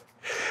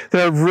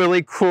 They're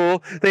really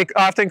cool. They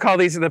often call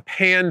these the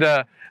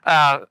panda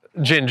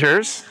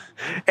gingers.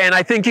 And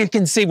I think you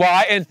can see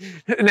why. And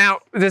now,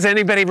 does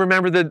anybody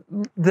remember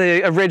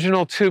the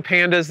original two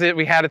pandas that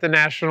we had at the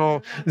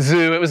National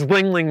Zoo? It was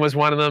Ling Ling was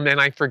one of them, and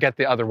I forget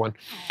the other one.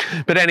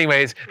 But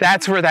anyways,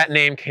 that's where that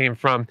name came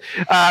from.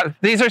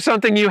 These are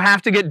something you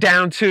have to get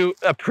down to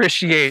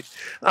appreciate,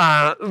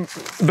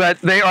 but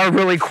they are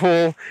really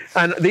cool.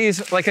 And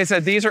these, like I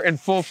said, these are in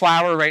full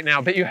flower right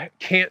now, but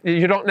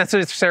you don't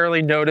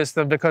necessarily notice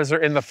them because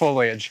they're in the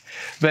foliage.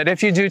 But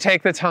if you do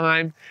take the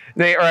time,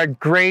 they are a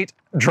great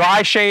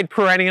dry shade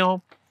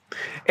perennial,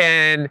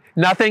 and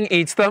nothing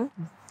eats them.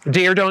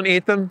 Deer don't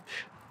eat them.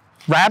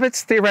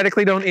 Rabbits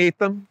theoretically don't eat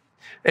them,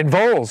 and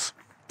voles.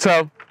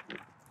 So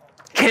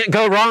can't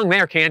go wrong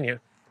there, can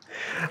you?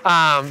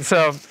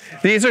 So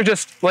these are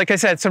just, like I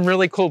said, some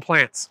really cool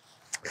plants.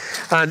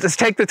 Just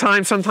take the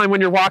time sometime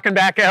when you're walking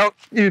back out,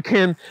 you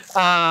can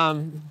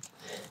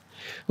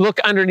look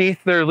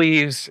underneath their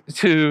leaves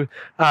to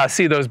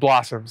see those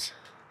blossoms.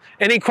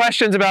 Any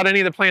questions about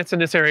any of the plants in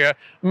this area?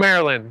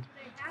 Maryland?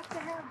 To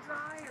have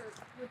dry, or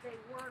would they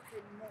work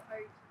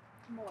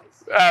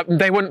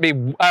they wouldn't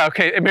be,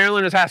 okay,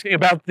 Marilyn is asking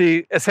about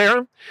the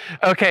Asarum.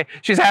 Okay,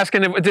 she's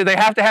asking, do they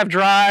have to have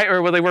dry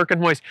or will they work in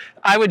moist?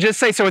 I would just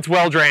say so it's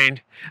well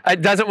drained.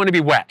 It doesn't want to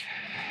be wet.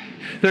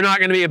 They're not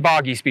going to be a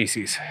boggy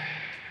species.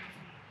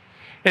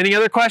 Any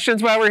other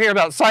questions while we're here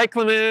about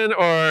cyclamen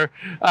or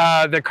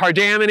the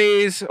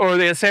cardamones or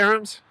the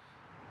Asarums?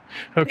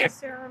 Okay. The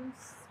serums,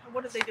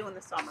 what do they do in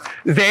the summer?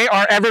 They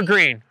are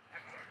evergreen.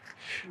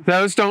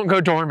 Those don't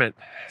go dormant.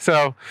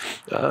 So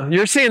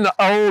you're seeing the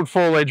old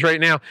foliage right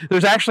now.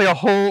 There's actually a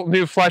whole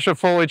new flush of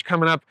foliage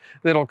coming up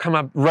that'll come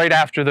up right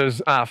after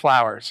those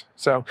flowers.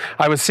 So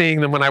I was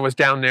seeing them when I was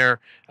down there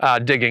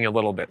digging a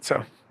little bit.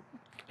 So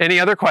any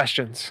other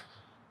questions?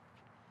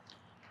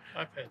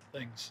 I've had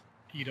things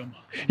eat them.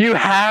 You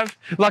have?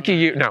 Lucky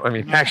you. No, I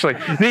mean, actually,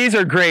 these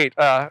are great.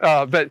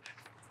 But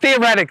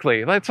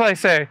theoretically, that's what I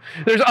say.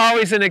 There's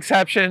always an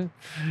exception.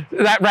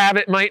 That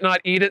rabbit might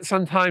not eat it.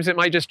 Sometimes it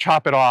might just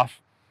chop it off.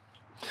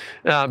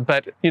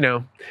 But, you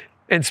know,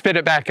 and spit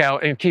it back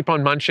out and keep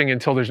on munching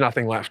until there's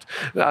nothing left.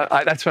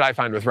 That's what I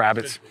find with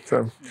rabbits.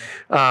 So,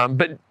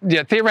 but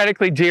yeah,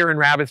 theoretically, deer and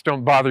rabbits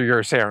don't bother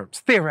your serums.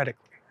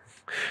 Theoretically.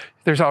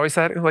 There's always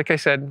that, like I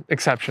said,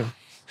 exception.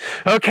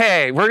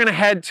 Okay, we're gonna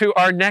head to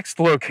our next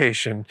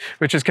location,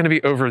 which is gonna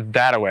be over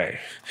that way.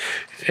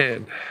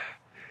 And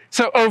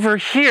so over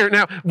here,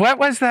 now, what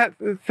was that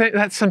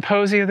that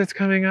symposia that's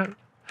coming up?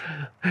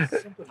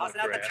 Tossing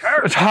out the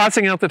turf.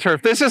 Tossing out the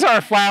turf. This is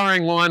our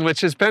flowering lawn,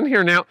 which has been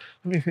here now,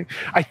 let me think,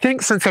 I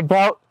think since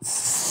about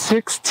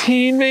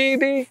 16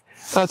 maybe,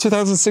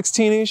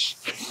 2016-ish.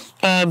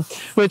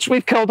 Which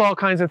we've killed all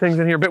kinds of things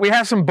in here, but we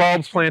have some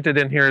bulbs planted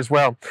in here as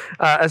well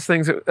as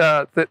things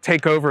that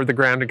take over the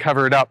ground and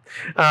cover it up.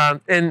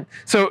 And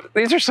so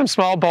these are some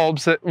small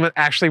bulbs that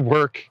actually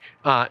work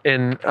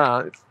in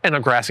a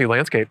grassy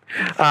landscape.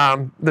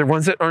 They're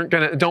ones that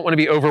don't want to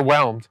be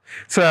overwhelmed.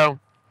 So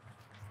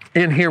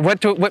in here, what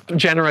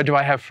genera do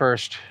I have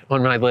first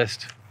on my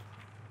list?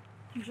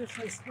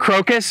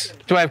 Crocus?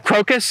 Do I have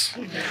crocus?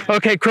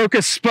 Okay,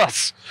 crocus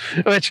spus,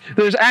 which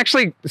there's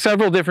actually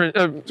several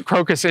different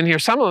crocus in here.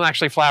 Some of them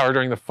actually flower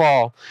during the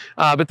fall,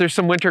 but there's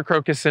some winter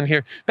crocus in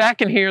here. Back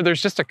in here,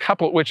 there's just a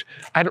couple, which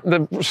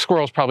the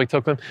squirrels probably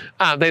took them.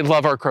 They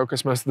love our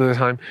crocus most of the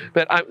time,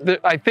 but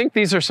I think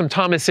these are some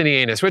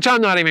Thomasinianus, which I'm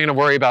not even gonna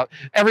worry about.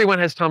 Everyone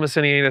has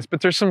Thomasinianus,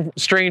 but there's some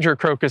stranger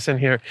crocus in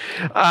here.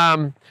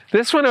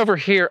 This one over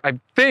here,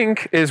 I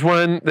think, is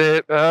one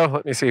that,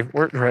 let me see,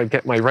 where do I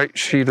get my right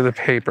sheet of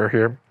the paper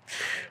here?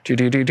 Where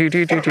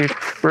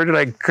did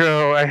I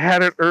go? I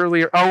had it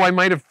earlier. Oh, I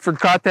might have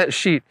forgot that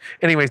sheet.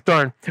 Anyways,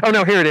 darn. Oh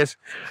no, here it is.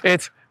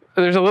 There's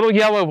a little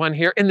yellow one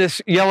here in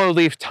this yellow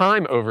leaf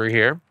thyme over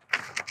here.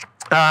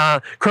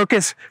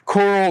 Crocus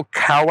coral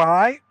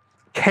cowii,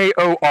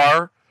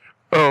 K-O-R-O-L-K-O-W-I-I,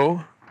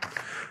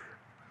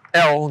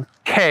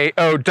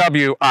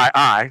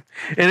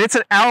 and it's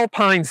an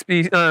alpine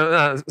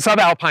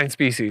subalpine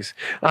species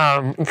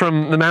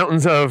from the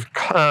mountains of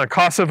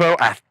Kosovo,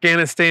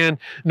 Afghanistan,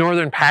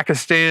 northern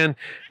Pakistan,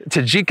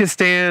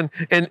 Tajikistan,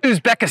 and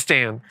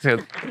Uzbekistan. So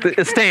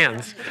it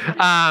stands.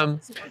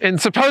 And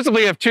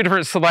supposedly have two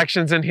different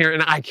selections in here,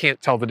 and I can't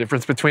tell the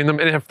difference between them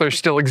and if they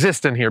still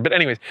exist in here. But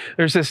anyways,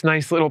 there's this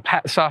nice little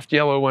soft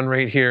yellow one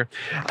right here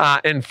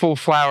in full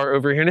flower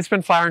over here, and it's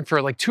been flowering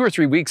for like 2 or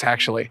 3 weeks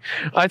actually.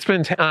 It's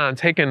been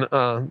taking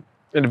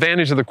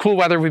advantage of the cool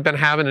weather we've been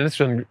having, and it's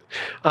been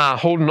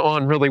holding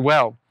on really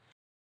well.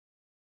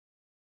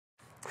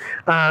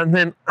 And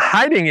then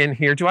hiding in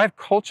here, do I have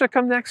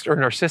colchicum next or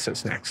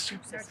narcissus next?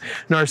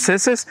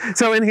 Narcissus.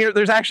 So in here,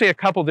 there's actually a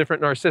couple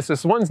different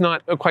narcissus. One's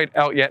not quite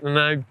out yet, and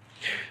I'm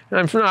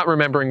not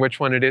remembering which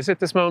one it is at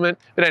this moment.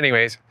 But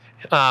anyways,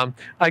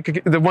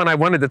 the one I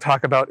wanted to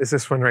talk about is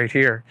this one right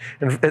here,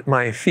 and at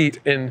my feet,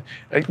 and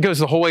it goes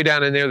the whole way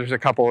down in there. There's a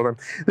couple of them.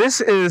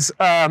 This is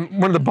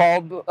one of the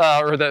bulb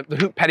or the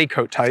hoop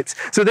petticoat types.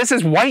 So this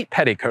is white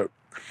petticoat.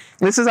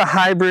 This is a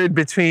hybrid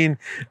between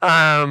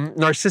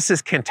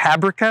Narcissus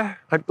cantabrica,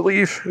 I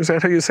believe. Is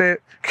that how you say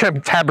it?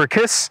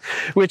 Cantabricus,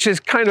 which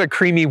is kind of a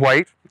creamy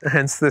white,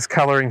 hence this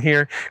coloring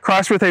here,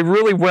 crossed with a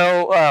really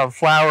well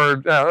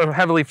flowered,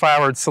 heavily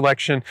flowered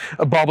selection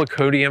of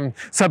Bulbocodium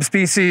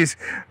subspecies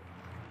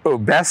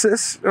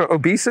obesus,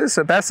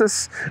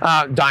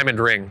 diamond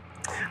ring.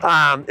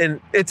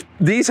 And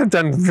these have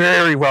done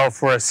very well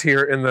for us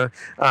here in the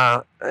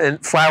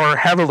and flower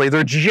heavily.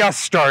 They're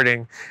just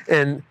starting,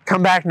 and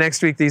come back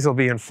next week. These will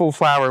be in full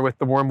flower with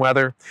the warm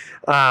weather.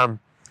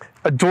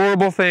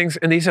 Adorable things,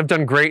 and these have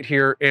done great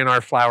here in our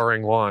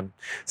flowering lawn.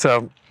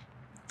 So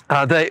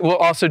they will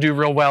also do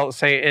real well,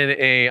 say in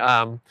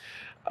a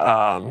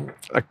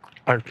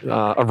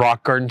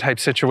rock garden type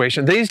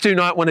situation. These do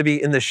not want to be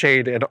in the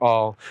shade at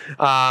all.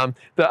 The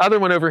other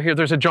one over here,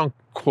 there's a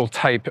jonquil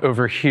type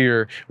over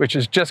here, which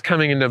is just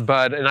coming into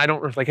bud. And I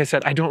don't, like I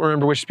said, I don't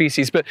remember which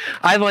species, but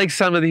I like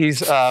some of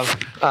these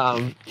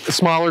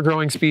smaller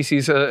growing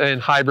species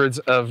and hybrids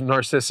of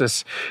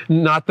narcissus,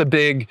 not the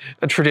big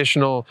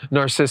traditional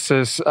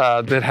narcissus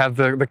that have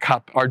the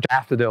cup, our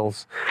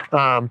daffodils.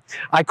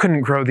 I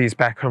couldn't grow these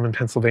back home in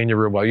Pennsylvania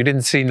real well. You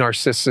didn't see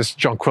narcissus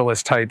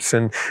jonquillus types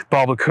and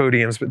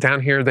bulbocodiums, but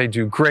down here they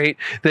do great.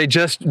 They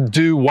just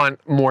do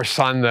want more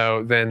sun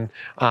though than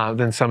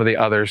some of the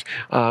others,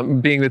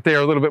 being that they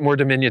are a little bit more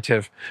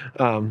diminutive.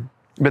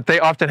 But they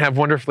often have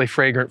wonderfully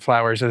fragrant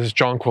flowers, as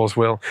jonquils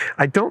will.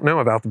 I don't know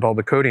about the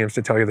bulbocodiums,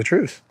 to tell you the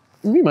truth.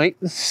 We might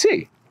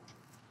see.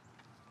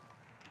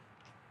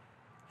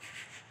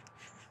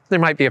 There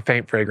might be a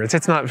faint fragrance.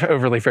 It's not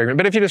overly fragrant,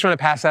 but if you just want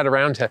to pass that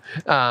around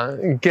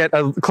to get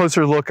a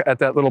closer look at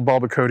that little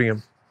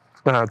bulbocodium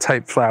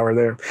type flower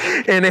there.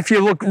 And if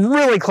you look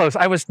really close,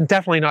 I was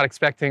definitely not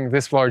expecting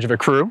this large of a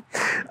crew.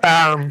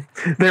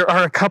 There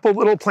are a couple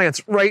little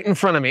plants right in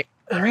front of me,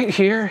 right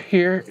here,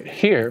 here,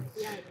 here.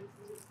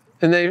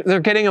 And they're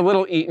getting a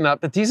little eaten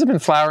up, but these have been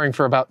flowering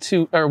for about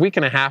a week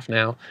and a half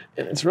now,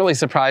 and it's really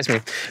surprised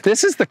me.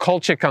 This is the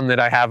colchicum that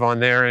I have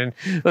on there, and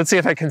let's see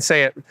if I can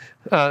say it.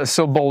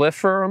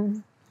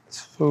 Soboliferum?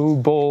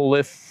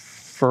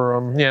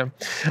 Soboliferum, yeah.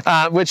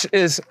 Which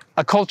is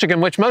a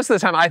colchicum, which most of the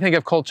time I think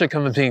of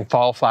colchicum as being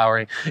fall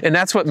flowering, and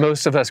that's what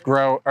most of us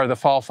grow, are the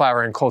fall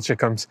flowering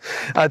colchicums.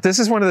 This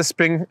is one of the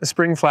spring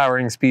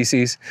flowering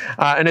species,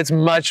 and it's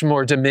much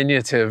more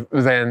diminutive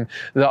than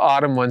the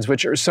autumn ones,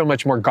 which are so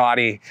much more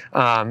gaudy.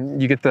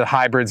 You get the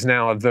hybrids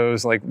now of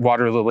those, like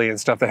water lily and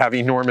stuff, that have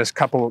enormous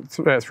 3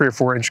 or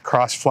 4 inch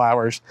cross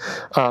flowers.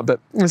 But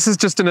this is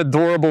just an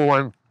adorable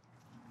one.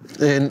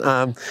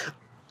 And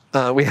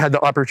we had the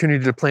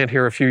opportunity to plant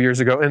here a few years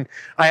ago, and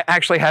I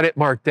actually had it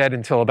marked dead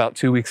until about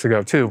 2 weeks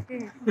ago too.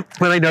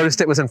 When I noticed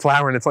it was in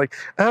flower, and it's like,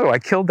 oh, I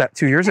killed that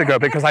 2 years ago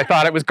because I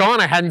thought it was gone.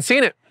 I hadn't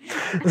seen it.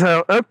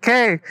 So,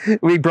 okay,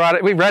 we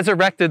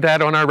resurrected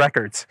that on our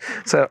records.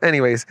 So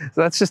anyways,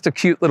 that's just a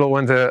cute little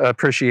one to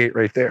appreciate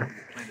right there.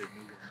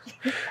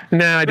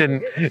 No, I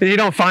didn't. You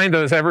don't find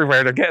those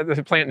everywhere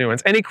to plant new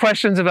ones. Any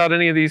questions about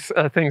any of these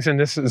things in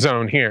this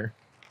zone here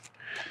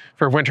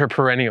for winter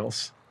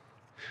perennials?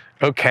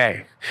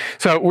 Okay,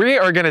 so we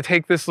are going to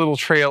take this little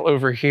trail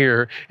over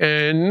here,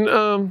 and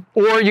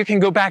or you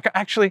can go back.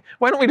 Actually,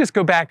 why don't we just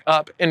go back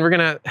up, and we're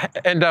going to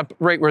end up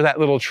right where that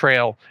little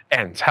trail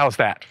ends. How's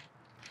that?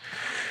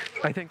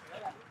 I think.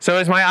 So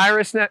is my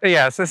iris?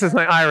 Yes, this is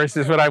my iris.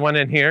 Is what I went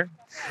in here,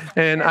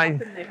 and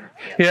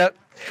yep,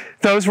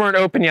 those weren't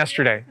open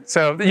yesterday.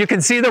 So you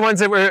can see the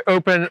ones that were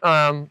open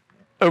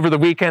over the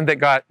weekend that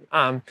got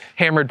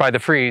hammered by the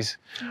freeze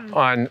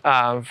on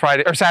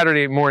Friday or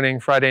Saturday morning,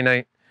 Friday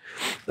night.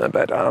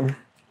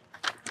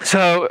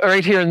 So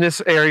right here in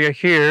this area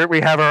here,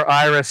 we have our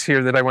iris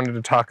here that I wanted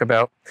to talk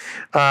about.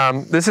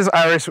 This is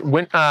Iris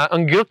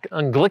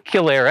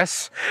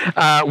unglicularis,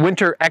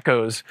 winter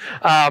echoes.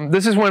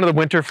 This is one of the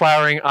winter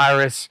flowering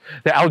iris,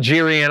 the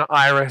Algerian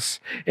iris,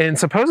 and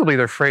supposedly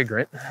they're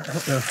fragrant. I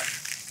don't know.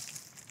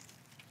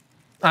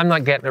 I'm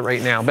not getting it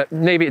right now, but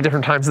maybe at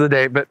different times of the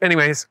day. But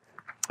anyways,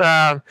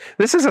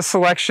 this is a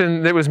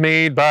selection that was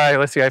made by,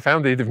 let's see, I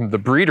found the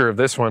breeder of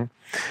this one.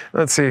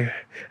 Let's see,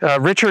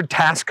 Richard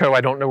Tasco,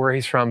 I don't know where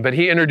he's from, but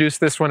he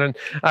introduced this one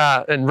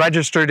and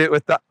registered it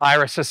with the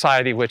Iris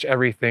Society, which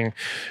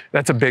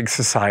that's a big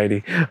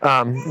society.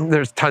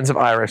 There's tons of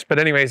iris. But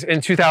anyways,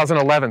 in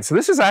 2011, so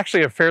this is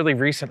actually a fairly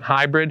recent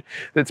hybrid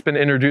that's been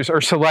introduced,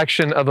 or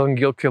selection of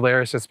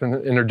Unglicularis that's been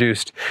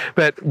introduced.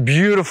 But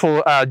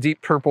beautiful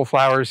deep purple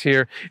flowers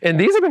here. And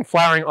these have been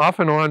flowering off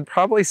and on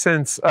probably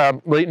since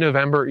late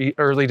November,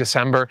 early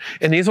December.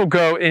 And these will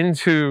go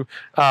into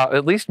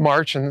at least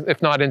March, and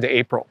if not into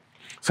April.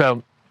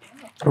 So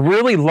a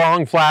really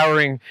long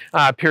flowering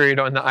period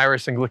on the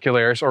Iris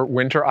unglicularis, or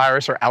winter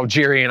iris, or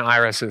Algerian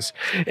irises.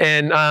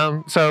 And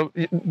so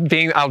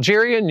being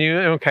Algerian,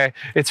 okay,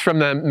 it's from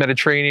the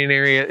Mediterranean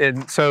area,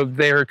 and so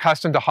they're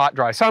accustomed to hot,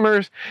 dry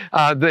summers.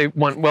 They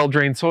want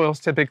well-drained soils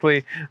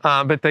typically,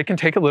 but they can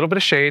take a little bit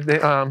of shade.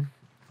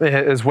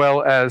 As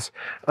well as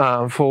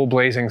full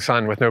blazing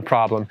sun with no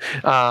problem.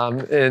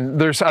 And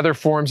there's other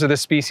forms of this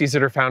species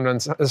that are found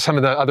on some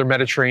of the other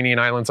Mediterranean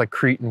islands like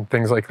Crete and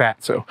things like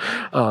that. So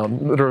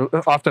that are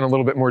often a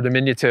little bit more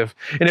diminutive.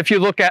 And if you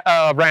look at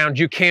around,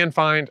 you can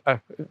find,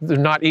 they're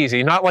not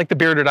easy, not like the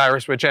bearded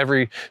iris, which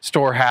every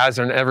store has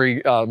and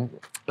every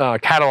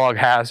catalog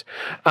has,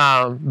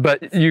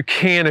 but you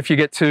can, if you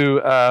get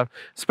to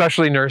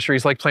especially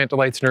nurseries like Plant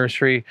Delight's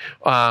nursery,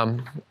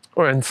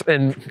 or in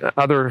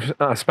other,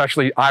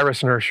 especially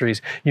iris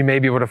nurseries, you may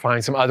be able to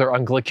find some other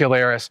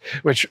unglicularis,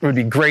 which would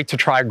be great to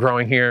try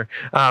growing here.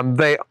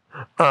 They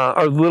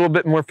are a little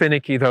bit more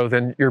finicky though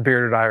than your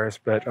bearded iris,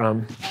 but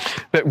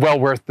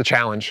well worth the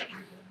challenge.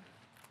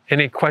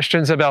 Any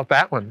questions about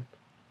that one?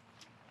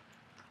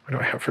 What do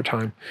I have for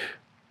time?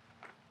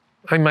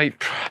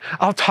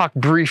 I'll talk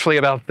briefly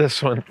about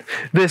this one.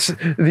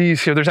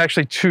 These here, there's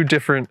actually two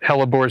different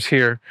hellebores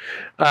here.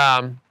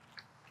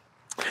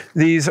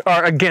 These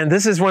are, again,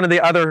 this is one of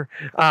the other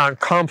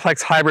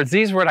complex hybrids.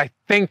 These are what I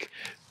think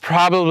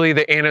probably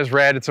the Anna's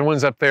red, it's the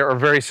ones up there, are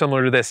very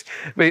similar to this.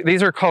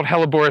 These are called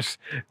Helleborus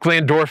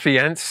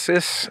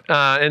glandorfiensis,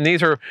 and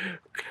these are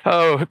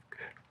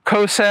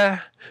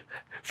Cosa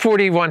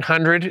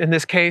 4100 in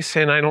this case,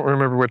 and I don't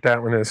remember what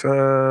that one is.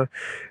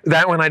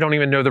 That one I don't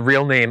even know the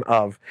real name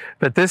of.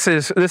 But this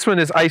one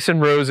is Ice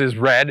and Rose's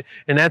red,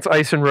 and that's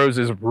Ice and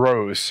Rose's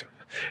rose.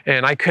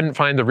 And I couldn't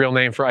find the real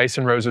name for Ice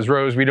and Rose's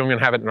rose. We don't even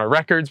have it in our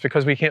records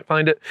because we can't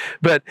find it.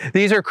 But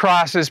these are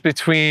crosses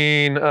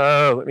between,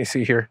 let me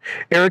see here,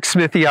 Eric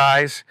Smithii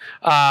eyes.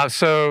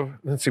 So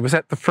let's see, was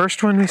that the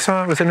first one we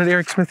saw? Was it an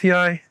Eric Smithii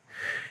eye?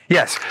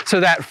 Yes, so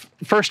that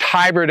first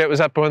hybrid that was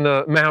up on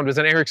the mound was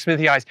an Eric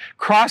Smithii eyes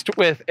crossed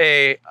with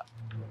a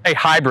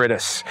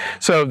hybridus.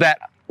 So that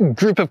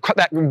group of,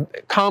 that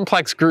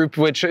complex group,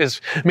 which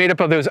is made up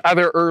of those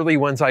other early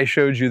ones I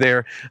showed you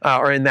there,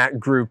 are in that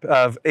group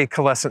of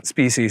acaulescent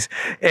species.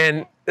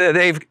 And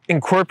they've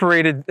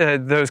incorporated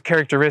those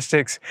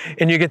characteristics,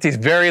 and you get these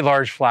very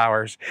large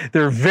flowers.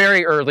 They're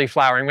very early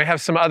flowering. We have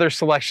some other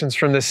selections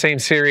from this same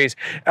series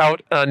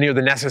out near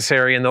the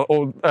Necessary in the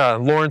old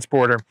Lawrence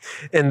border,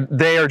 and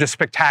they are just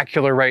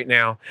spectacular right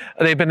now.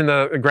 They've been in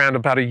the ground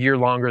about a year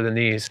longer than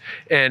these,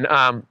 and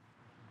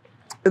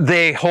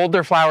they hold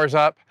their flowers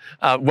up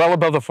well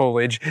above the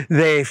foliage.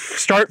 They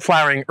start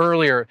flowering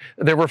earlier.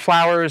 There were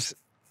flowers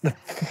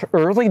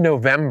early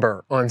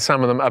November on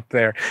some of them up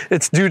there.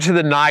 It's due to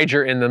the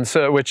Niger in them,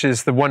 which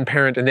is the one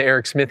parent in the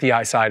Eric Smithii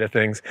eye side of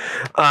things.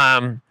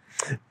 But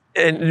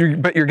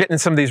you're getting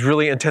some of these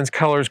really intense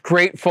colors,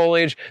 great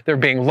foliage, they're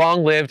being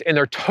long-lived, and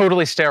they're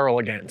totally sterile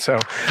again. So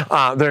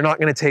they're not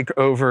gonna take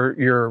over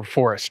your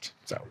forest.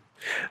 So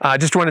I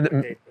just wanted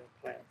to,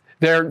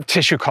 they're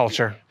tissue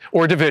culture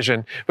or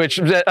division,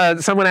 which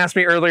someone asked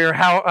me earlier,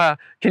 how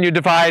can you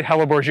divide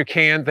hellebores? You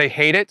can, they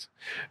hate it,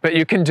 but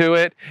you can do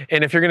it.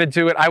 And if you're gonna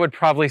do it, I would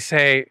probably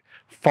say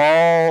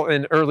fall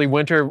and early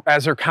winter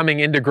as they're coming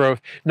into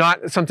growth,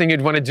 not something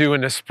you'd wanna do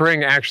in the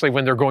spring actually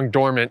when they're going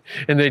dormant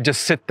and they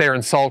just sit there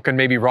and sulk and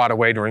maybe rot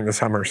away during the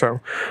summer. So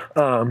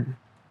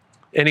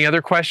any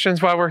other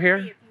questions while we're here?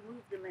 If you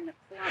move them in a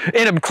clump.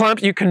 In a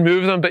clump, you can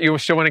move them, but you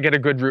still wanna get a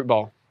good root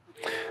ball.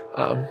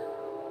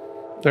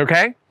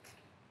 Okay?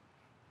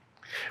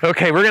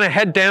 Okay, we're gonna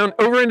head down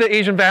over into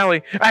Asian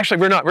Valley.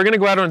 Actually, we're not. We're gonna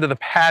go out onto the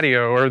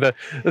patio or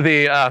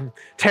the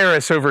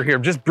terrace over here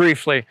just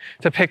briefly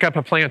to pick up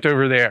a plant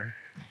over there.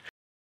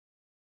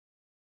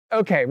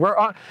 Okay, we're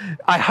on,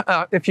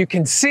 if you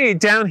can see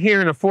down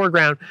here in the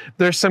foreground,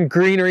 there's some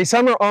greenery.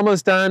 Some are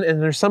almost done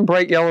and there's some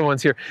bright yellow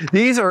ones here.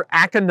 These are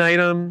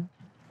aconitum,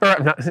 or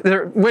not,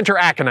 they're winter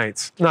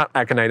aconites, not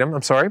aconitum,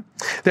 I'm sorry.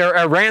 They're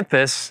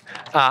Aranthus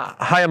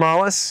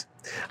hyemalis.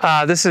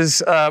 This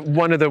is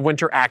one of the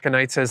winter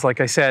aconites, as like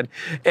I said,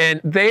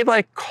 and they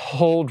like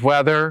cold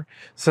weather.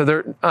 So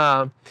they're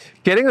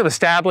getting them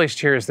established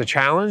here is the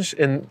challenge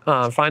in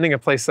finding a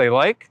place they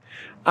like.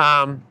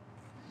 And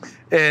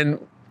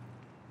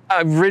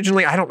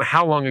originally, I don't know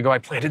how long ago I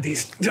planted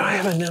these. Do I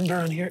have a number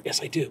on here?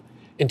 Yes, I do.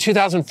 In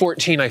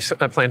 2014, I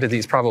planted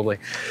these probably.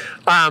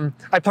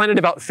 I planted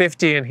about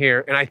 50 in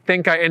here, and I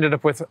think I ended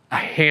up with a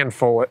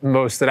handful at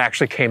most that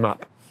actually came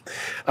up.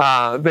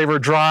 They were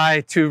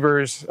dry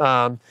tubers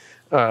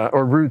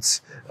or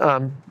roots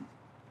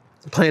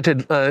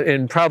planted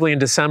probably in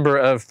December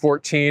of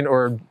 14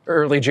 or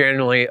early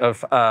January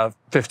of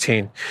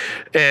 15.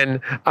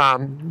 And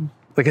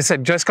like I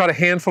said, just got a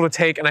handful to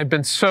take, and I've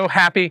been so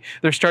happy.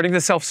 They're starting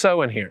to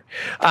self-sow in here.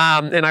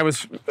 And I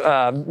was,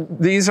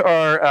 these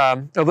are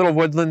a little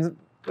woodland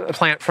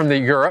plant from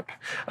Europe,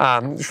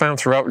 found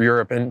throughout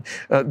Europe, and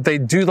they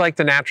do like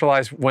to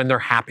naturalize when they're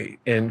happy,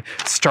 and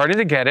starting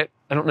to get it.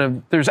 I don't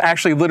know, there's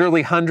actually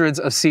literally hundreds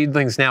of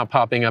seedlings now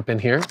popping up in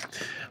here.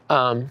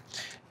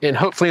 And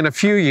hopefully in a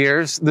few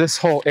years, this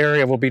whole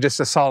area will be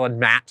just a solid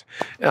mat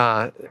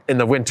in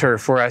the winter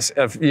for us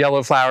of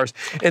yellow flowers.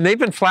 And they've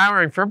been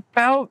flowering for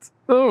about,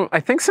 I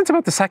think since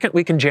about the second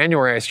week in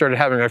January, I started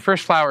having my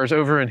first flowers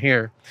over in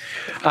here.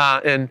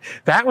 And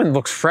that one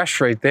looks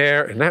fresh right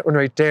there, and that one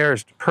right there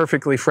is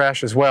perfectly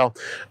fresh as well.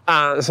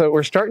 So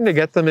we're starting to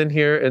get them in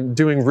here and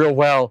doing real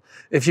well.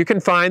 If you can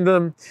find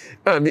them,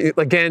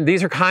 again,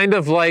 these are kind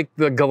of like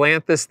the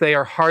galanthus. They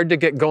are hard to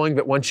get going,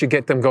 but once you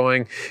get them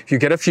going, if you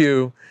get a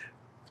few,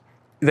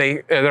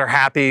 they're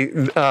happy,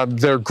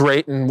 they're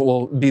great, and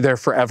will be there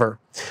forever.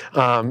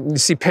 You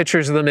see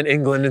pictures of them in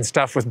England and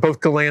stuff with both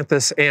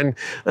galanthus and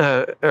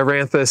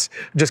aranthus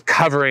just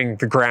covering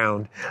the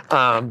ground.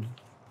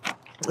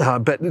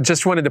 But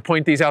just wanted to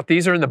point these out.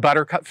 These are in the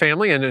buttercup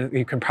family, and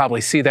you can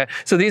probably see that.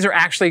 So these are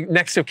actually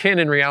next of kin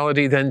in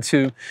reality then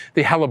to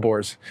the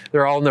hellebores.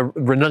 They're all in the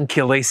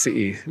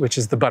Ranunculaceae, which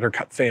is the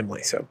buttercup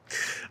family. So.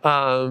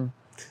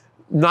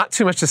 Not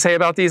too much to say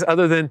about these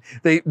other than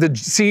the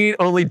seed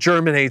only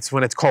germinates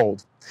when it's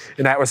cold.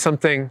 And that was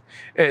something,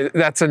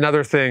 that's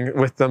another thing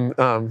with them.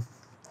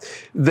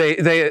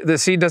 The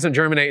seed doesn't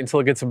germinate until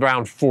it gets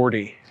around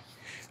 40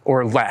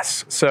 or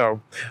less.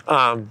 So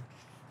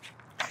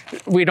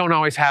we don't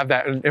always have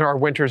that, and our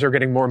winters are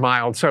getting more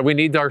mild, so we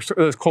need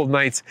those cold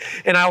nights.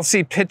 And I'll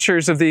see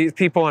pictures of these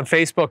people on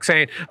Facebook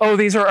saying, oh,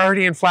 these are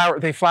already in flower.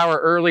 They flower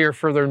earlier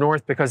further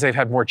north because they've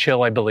had more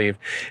chill, I believe.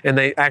 And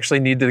they actually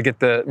need to get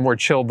the more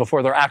chill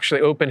before they're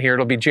actually open here.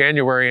 It'll be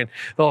January, and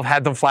they'll have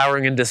had them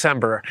flowering in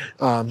December.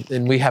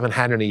 And we haven't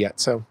had any yet.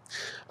 So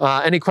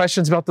any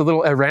questions about the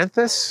little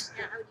Aranthus?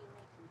 Now, how do you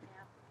make them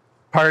happen?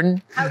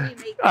 Pardon? How do you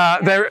make them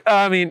happen?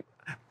 I mean,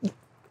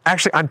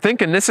 actually, I'm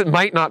thinking this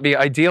might not be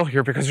ideal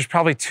here because it's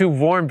probably too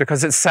warm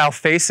because it's south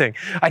facing.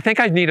 I think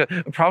I'd need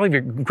probably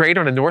be great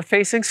on a north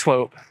facing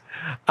slope.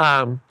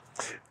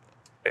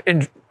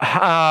 In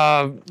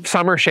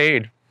summer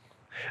shade.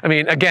 I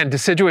mean, again,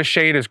 deciduous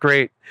shade is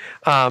great,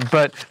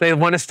 but they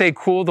want to stay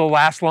cool. They'll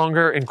last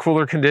longer in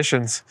cooler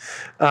conditions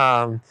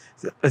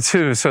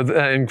too,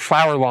 and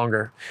flower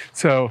longer.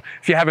 So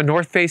if you have a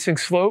north facing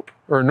slope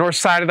or north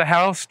side of the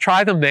house,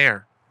 try them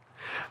there.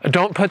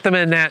 Don't put them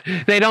in that.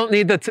 They don't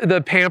need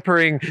the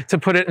pampering to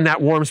put it in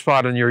that warm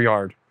spot in your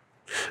yard.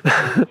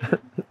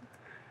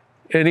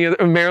 Any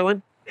other,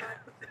 Marilyn?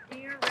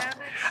 Deer, rabbits?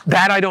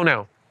 That I don't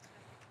know.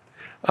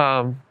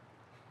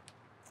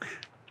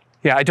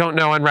 Yeah, I don't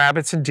know on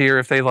rabbits and deer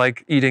if they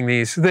like eating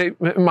these.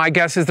 My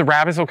guess is the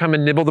rabbits will come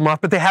and nibble them off,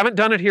 but they haven't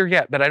done it here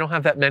yet, but I don't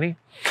have that many.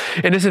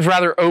 And this is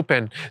rather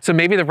open, so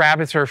maybe the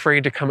rabbits are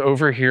afraid to come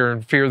over here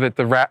and fear that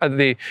the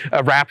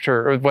raptor,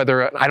 or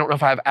whether, I don't know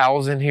if I have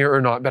owls in here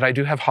or not, but I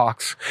do have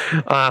hawks.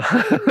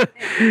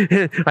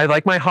 I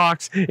like my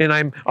hawks, and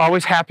I'm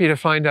always happy to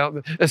find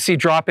out, see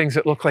droppings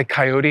that look like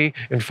coyote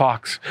and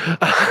fox.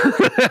 But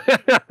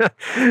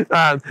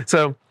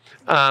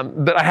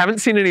I haven't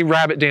seen any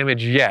rabbit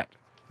damage yet.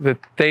 That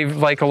they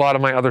like a lot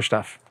of my other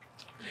stuff.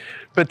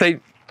 But they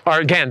are,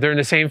 again, they're in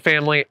the same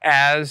family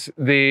as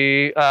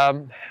the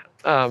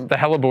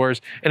hellebores,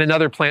 and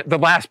another plant, the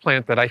last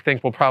plant that I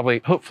think will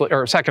probably, hopefully,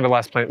 or second to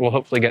last plant we'll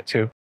hopefully get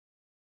to.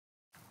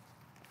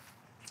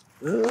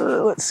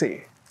 Let's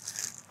see.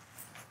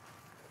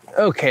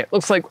 Okay, it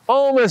looks like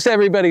almost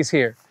everybody's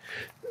here.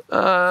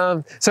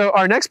 So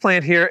our next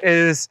plant here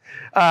is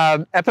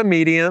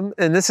epimedium,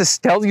 and this is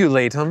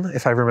stellulatum,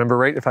 if I remember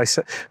right, if I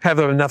have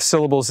enough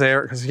syllables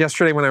there, because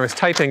yesterday when I was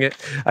typing it,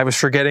 I was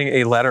forgetting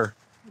a letter.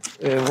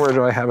 And where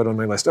do I have it on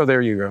my list? Oh,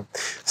 there you go.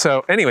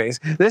 So anyways,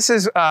 this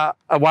is a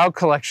wild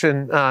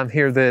collection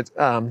here that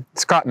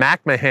Scott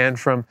McMahon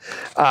from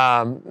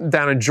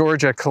down in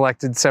Georgia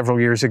collected several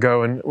years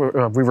ago, and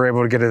we were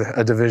able to get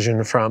a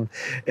division from.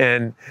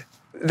 And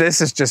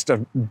this is just a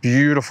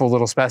beautiful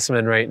little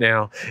specimen right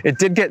now. It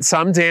did get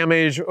some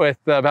damage with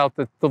about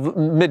the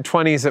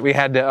mid-20s that we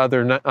had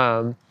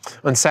on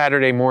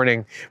Saturday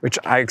morning, which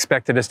I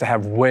expected us to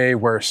have way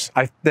worse.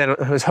 I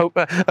was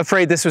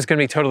afraid this was going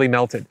to be totally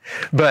melted.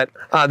 But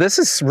this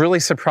has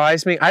really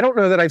surprised me. I don't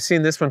know that I've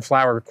seen this one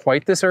flower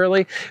quite this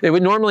early. It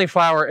would normally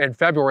flower in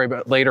February,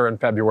 but later in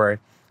February.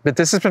 But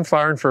this has been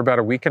flowering for about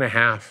a week and a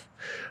half.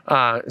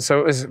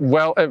 So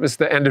it was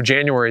the end of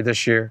January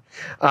this year.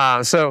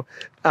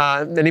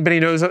 Anybody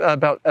knows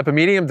about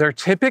epimedium? They're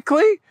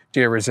typically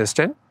deer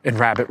resistant and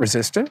rabbit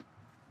resistant.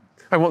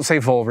 I won't say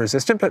vole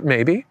resistant, but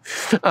maybe.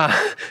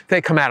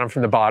 They come at them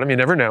from the bottom, you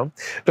never know.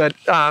 But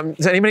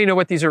does anybody know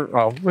what these are?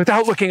 Oh,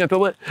 without looking at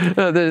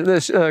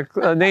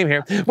the name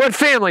here, what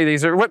family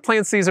these are, what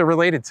plants these are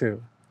related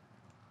to?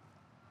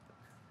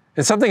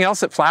 It's something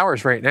else that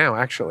flowers right now,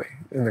 actually,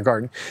 in the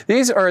garden.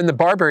 These are in the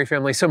barberry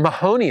family, so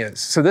mahonias.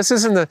 So this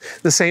is in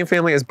the same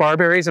family as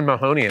barberries and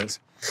mahonias.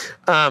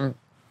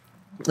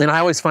 And I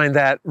always find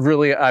that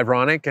really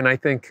ironic, and I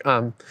think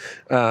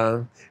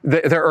they're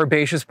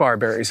herbaceous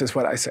barberries is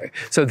what I say.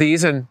 So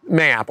these and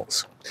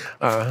May-apples,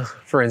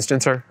 for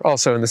instance, are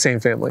also in the same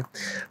family.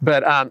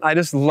 But I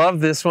just love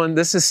this one.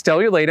 This is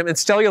stellulatum, and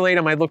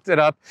stellulatum, I looked it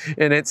up,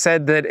 and it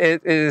said that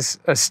it is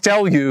a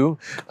stellu,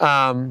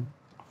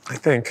 I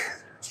think,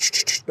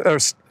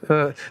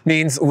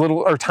 means little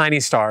or tiny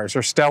stars,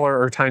 or stellar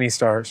or tiny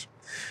stars.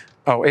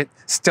 Oh,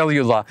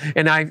 stellula.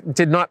 And I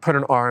did not put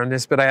an R on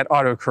this, but I had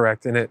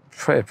autocorrect and it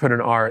put an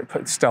R, it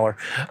put stellar,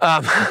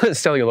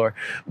 stellular.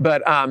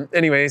 But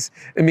anyways,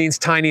 it means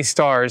tiny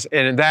stars,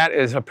 and that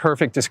is a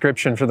perfect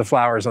description for the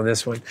flowers on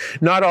this one.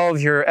 Not all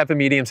of your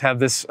epimediums have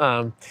this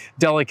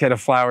delicate of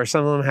flowers.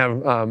 Some of them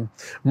have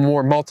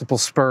more multiple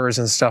spurs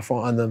and stuff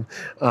on them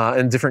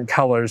in different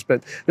colors,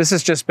 but this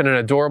has just been an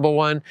adorable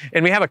one.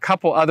 And we have a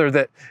couple other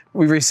that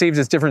we received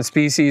as different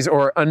species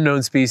or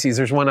unknown species.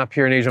 There's one up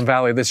here in Asian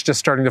Valley that's just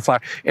starting to flower.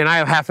 And I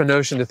have half a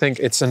notion to think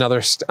it's another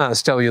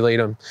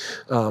stellulatum.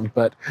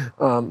 But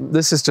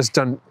this is just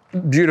done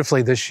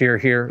beautifully this year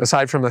here,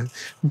 aside from a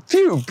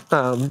few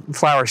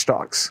flower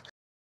stalks.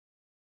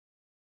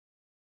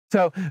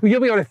 So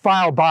you'll be able to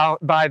file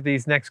by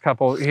these next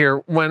couple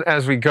here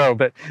as we go.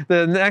 But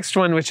the next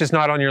one, which is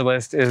not on your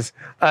list, is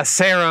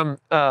Serum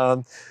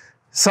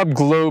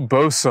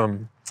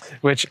subglobosum.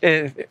 which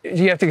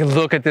you have to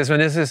look at this one.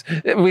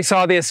 We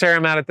saw the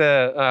Asarum out at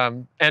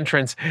the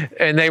entrance,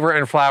 and they were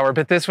in flower,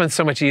 but this one's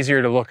so much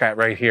easier to look at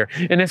right here.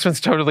 And this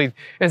one's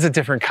it's a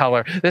different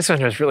color. This one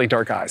has really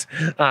dark eyes,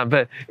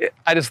 but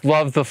I just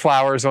love the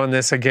flowers on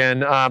this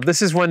again.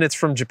 This is one that's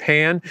from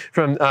Japan,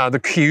 from the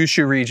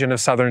Kyushu region of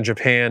southern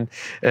Japan,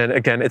 and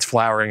again, it's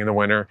flowering in the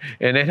winter,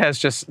 and it has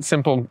just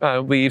simple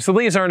leaves. The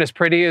leaves aren't as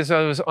pretty as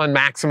those on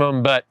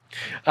Maximum, but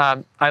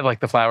I like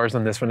the flowers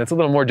on this one. It's a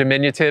little more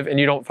diminutive, and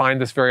you don't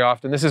find this very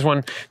often. This is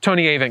one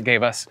Tony Avent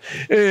gave us.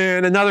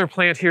 And another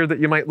plant here that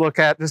you might look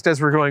at just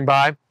as we're going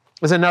by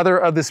is another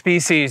of the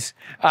species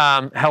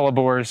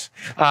hellebores.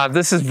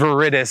 This is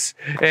viridis.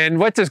 And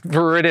what does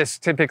viridis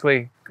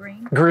typically?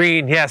 Green.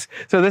 Green, yes.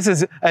 So this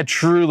is a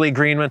truly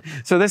green one.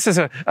 So this is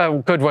a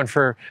good one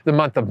for the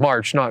month of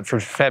March, not for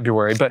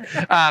February, but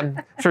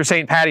for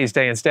St. Patty's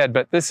Day instead.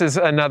 But this is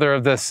another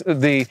of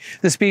the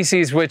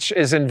species which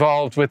is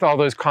involved with all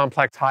those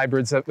complex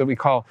hybrids that we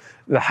call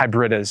the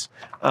hybridas.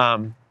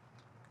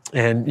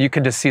 And you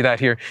can just see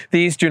that here.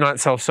 These do not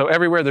self-sow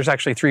everywhere. There's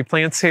actually 3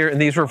 plants here, and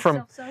these were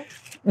from...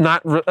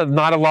 Not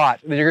a lot.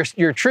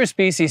 Your true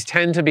species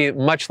tend to be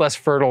much less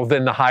fertile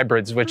than the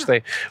hybrids, which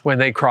when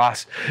they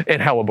cross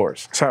in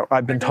hellebores. So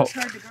I've been told.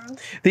 Hard to grow?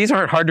 These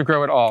aren't hard to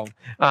grow at all.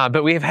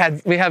 But we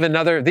have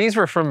another. These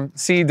were from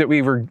seed that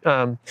we were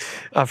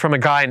from a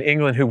guy in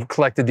England who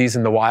collected these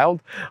in the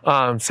wild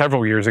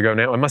several years ago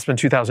now. It must have been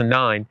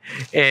 2009.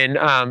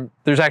 And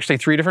there's actually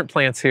 3 different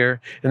plants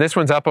here, and this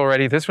one's up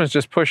already. This one's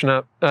just pushing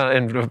up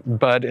in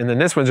bud, and then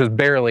this one's just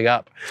barely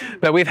up.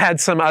 But we've had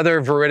some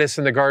other viridis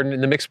in the garden in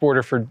the mixed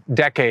border for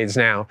decades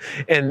now,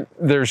 and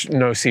there's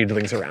no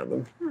seedlings around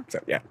them. So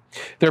yeah,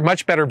 they're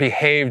much better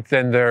behaved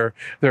than their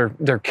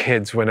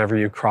kids whenever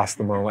you cross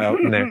them all out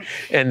in there,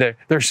 and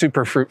they're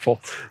super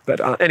fruitful.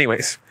 But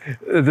anyways,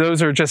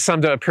 those are just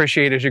some to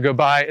appreciate as you go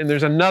by. And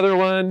there's another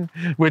one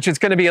which is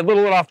going to be a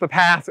little bit off the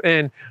path,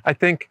 and I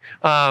think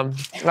I'll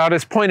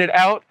just point it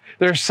out.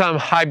 There's some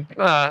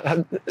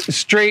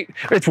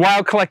it's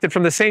wild collected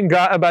from the same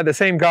guy, by the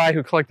same guy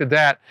who collected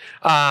that.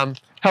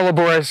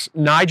 Helleboris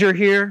niger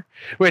here,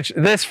 which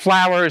this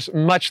flowers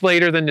much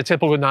later than the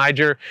typical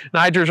niger.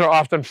 Nigers are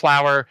often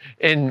flower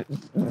in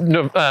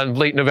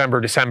late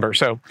November, December.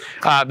 So,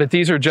 but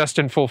these are just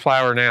in full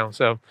flower now.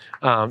 So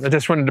I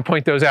just wanted to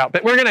point those out.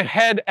 But we're gonna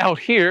head out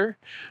here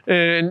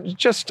and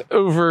just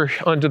over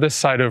onto this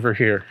side over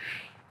here.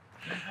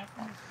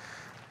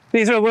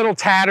 These are a little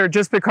tattered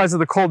just because of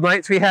the cold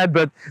nights we had,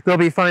 but they'll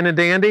be fine and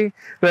dandy.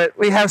 But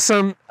we have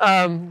some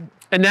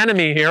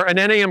anemone here,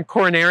 Anenium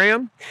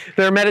coronarium.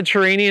 They're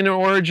Mediterranean in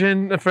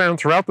origin, found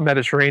throughout the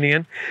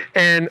Mediterranean.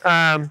 And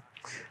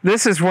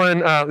this is one,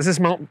 this is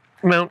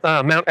Mount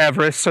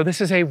Everest. So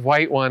this is a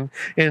white one.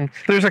 And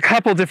there's a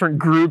couple different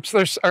groups.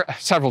 There's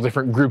several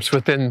different groups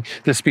within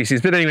the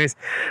species. But anyways,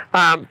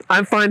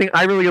 I'm finding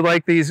I really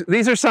like these.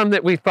 These are some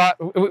that we thought,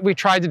 we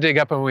tried to dig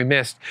up and we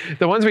missed.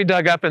 The ones we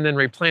dug up and then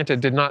replanted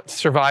did not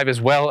survive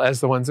as well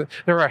as the ones that,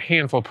 there were a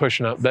handful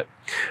pushing up. But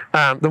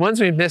the ones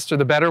we missed are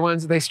the better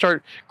ones. They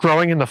start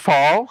growing in the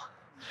fall,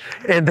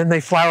 and then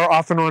they flower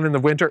off and on in the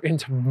winter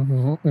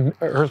into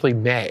early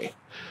May.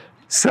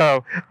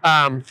 So,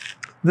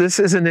 this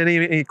is an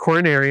anemone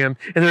coronarium,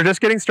 and they're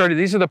just getting started.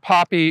 These are the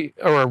poppy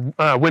or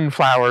wind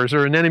flowers,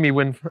 or anemone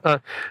wind,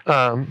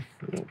 or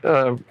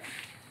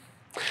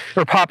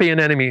poppy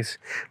anemones.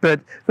 But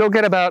they'll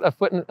get about a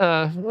foot,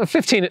 12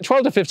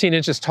 to 15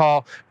 inches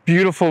tall.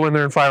 Beautiful when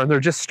they're in flower, and they're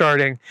just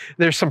starting.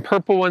 There's some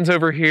purple ones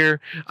over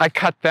here. I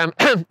cut them,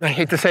 I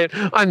hate to say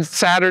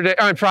it,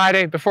 on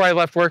Friday before I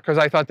left work because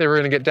I thought they were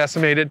going to get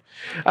decimated.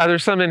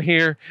 There's some in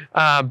here,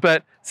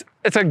 but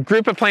it's a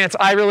group of plants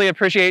I really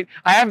appreciate.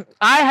 I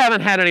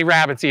haven't had any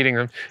rabbits eating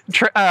them.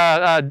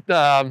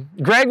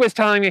 Greg was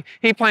telling me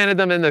he planted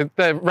them and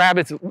the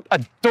rabbits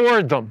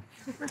adored them.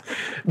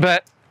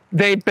 But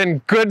they've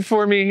been good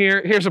for me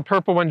here. Here's a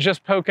purple one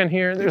just poking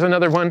here. There's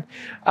another one.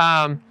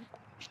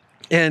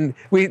 And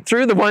we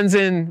threw the ones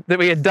in that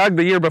we had dug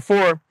the year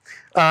before.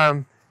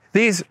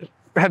 These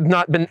have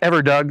not been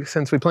ever dug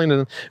since we planted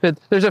them. But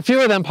there's a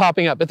few of them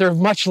popping up, but they're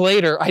much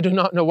later. I do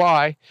not know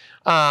why.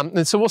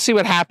 And so we'll see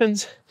what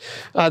happens.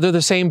 They're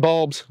the same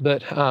bulbs,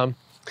 but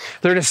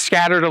they're just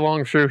scattered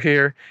along through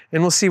here,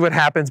 and we'll see what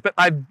happens. But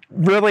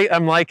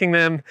I'm liking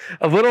them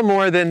a little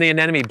more than the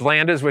anemone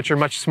blandas, which are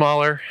much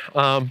smaller.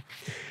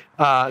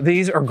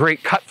 These are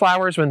great cut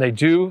flowers when they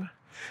do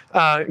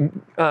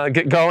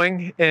get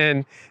going,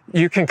 and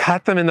you can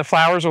cut them and the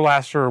flowers will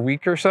last for a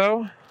week or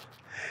so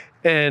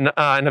in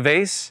a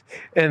vase.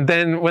 And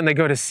then when they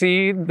go to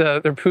seed,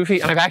 they're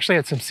poofy. And I've actually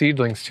had some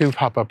seedlings too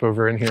pop up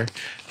over in here.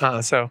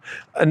 So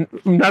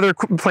another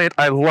plant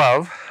I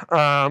love.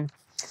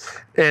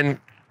 And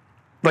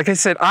like I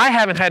said, I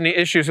haven't had any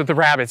issues with the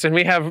rabbits, and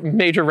we have a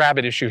major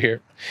rabbit issue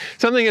here.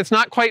 Something that's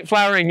not quite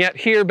flowering yet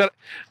here, but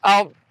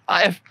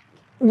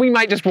we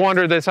might just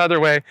wander this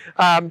other way.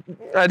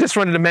 I just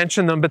wanted to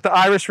mention them, but the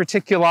Iris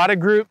reticulata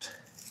group,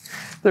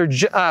 they're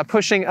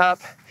pushing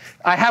up.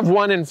 I have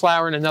one in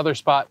flower in another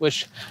spot,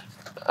 which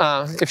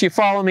if you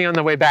follow me on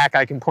the way back,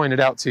 I can point it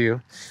out to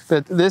you.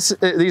 But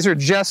these are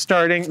just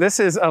starting. This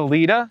is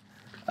Alita.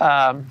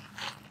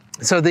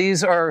 So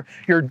these are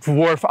your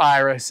dwarf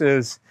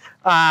irises.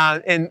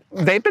 And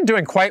they've been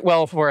doing quite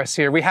well for us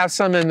here. We have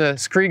some in the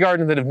scree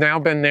garden that have now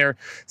been there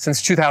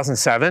since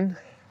 2007.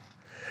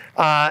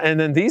 And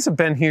then these have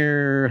been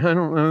here, I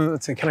don't know,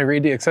 let's see, can I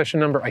read the accession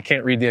number? I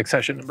can't read the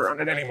accession number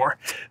on it anymore.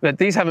 But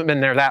these haven't been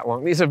there that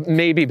long. These have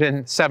maybe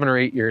been 7 or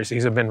 8 years.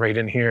 These have been right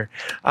in here.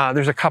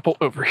 There's a couple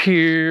over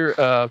here.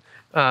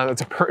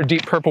 It's a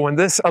deep purple one.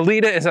 This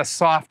Alita is a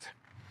soft,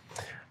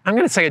 I'm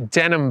gonna say a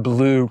denim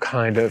blue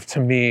kind of to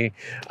me.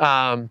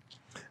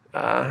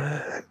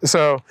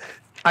 So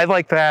I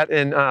like that,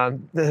 and I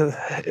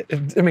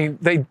mean,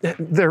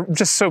 they're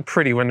just so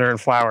pretty when they're in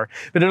flower.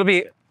 But it'll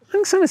be,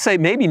 I'm just gonna say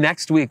maybe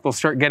next week we'll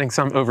start getting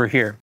some over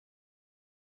here.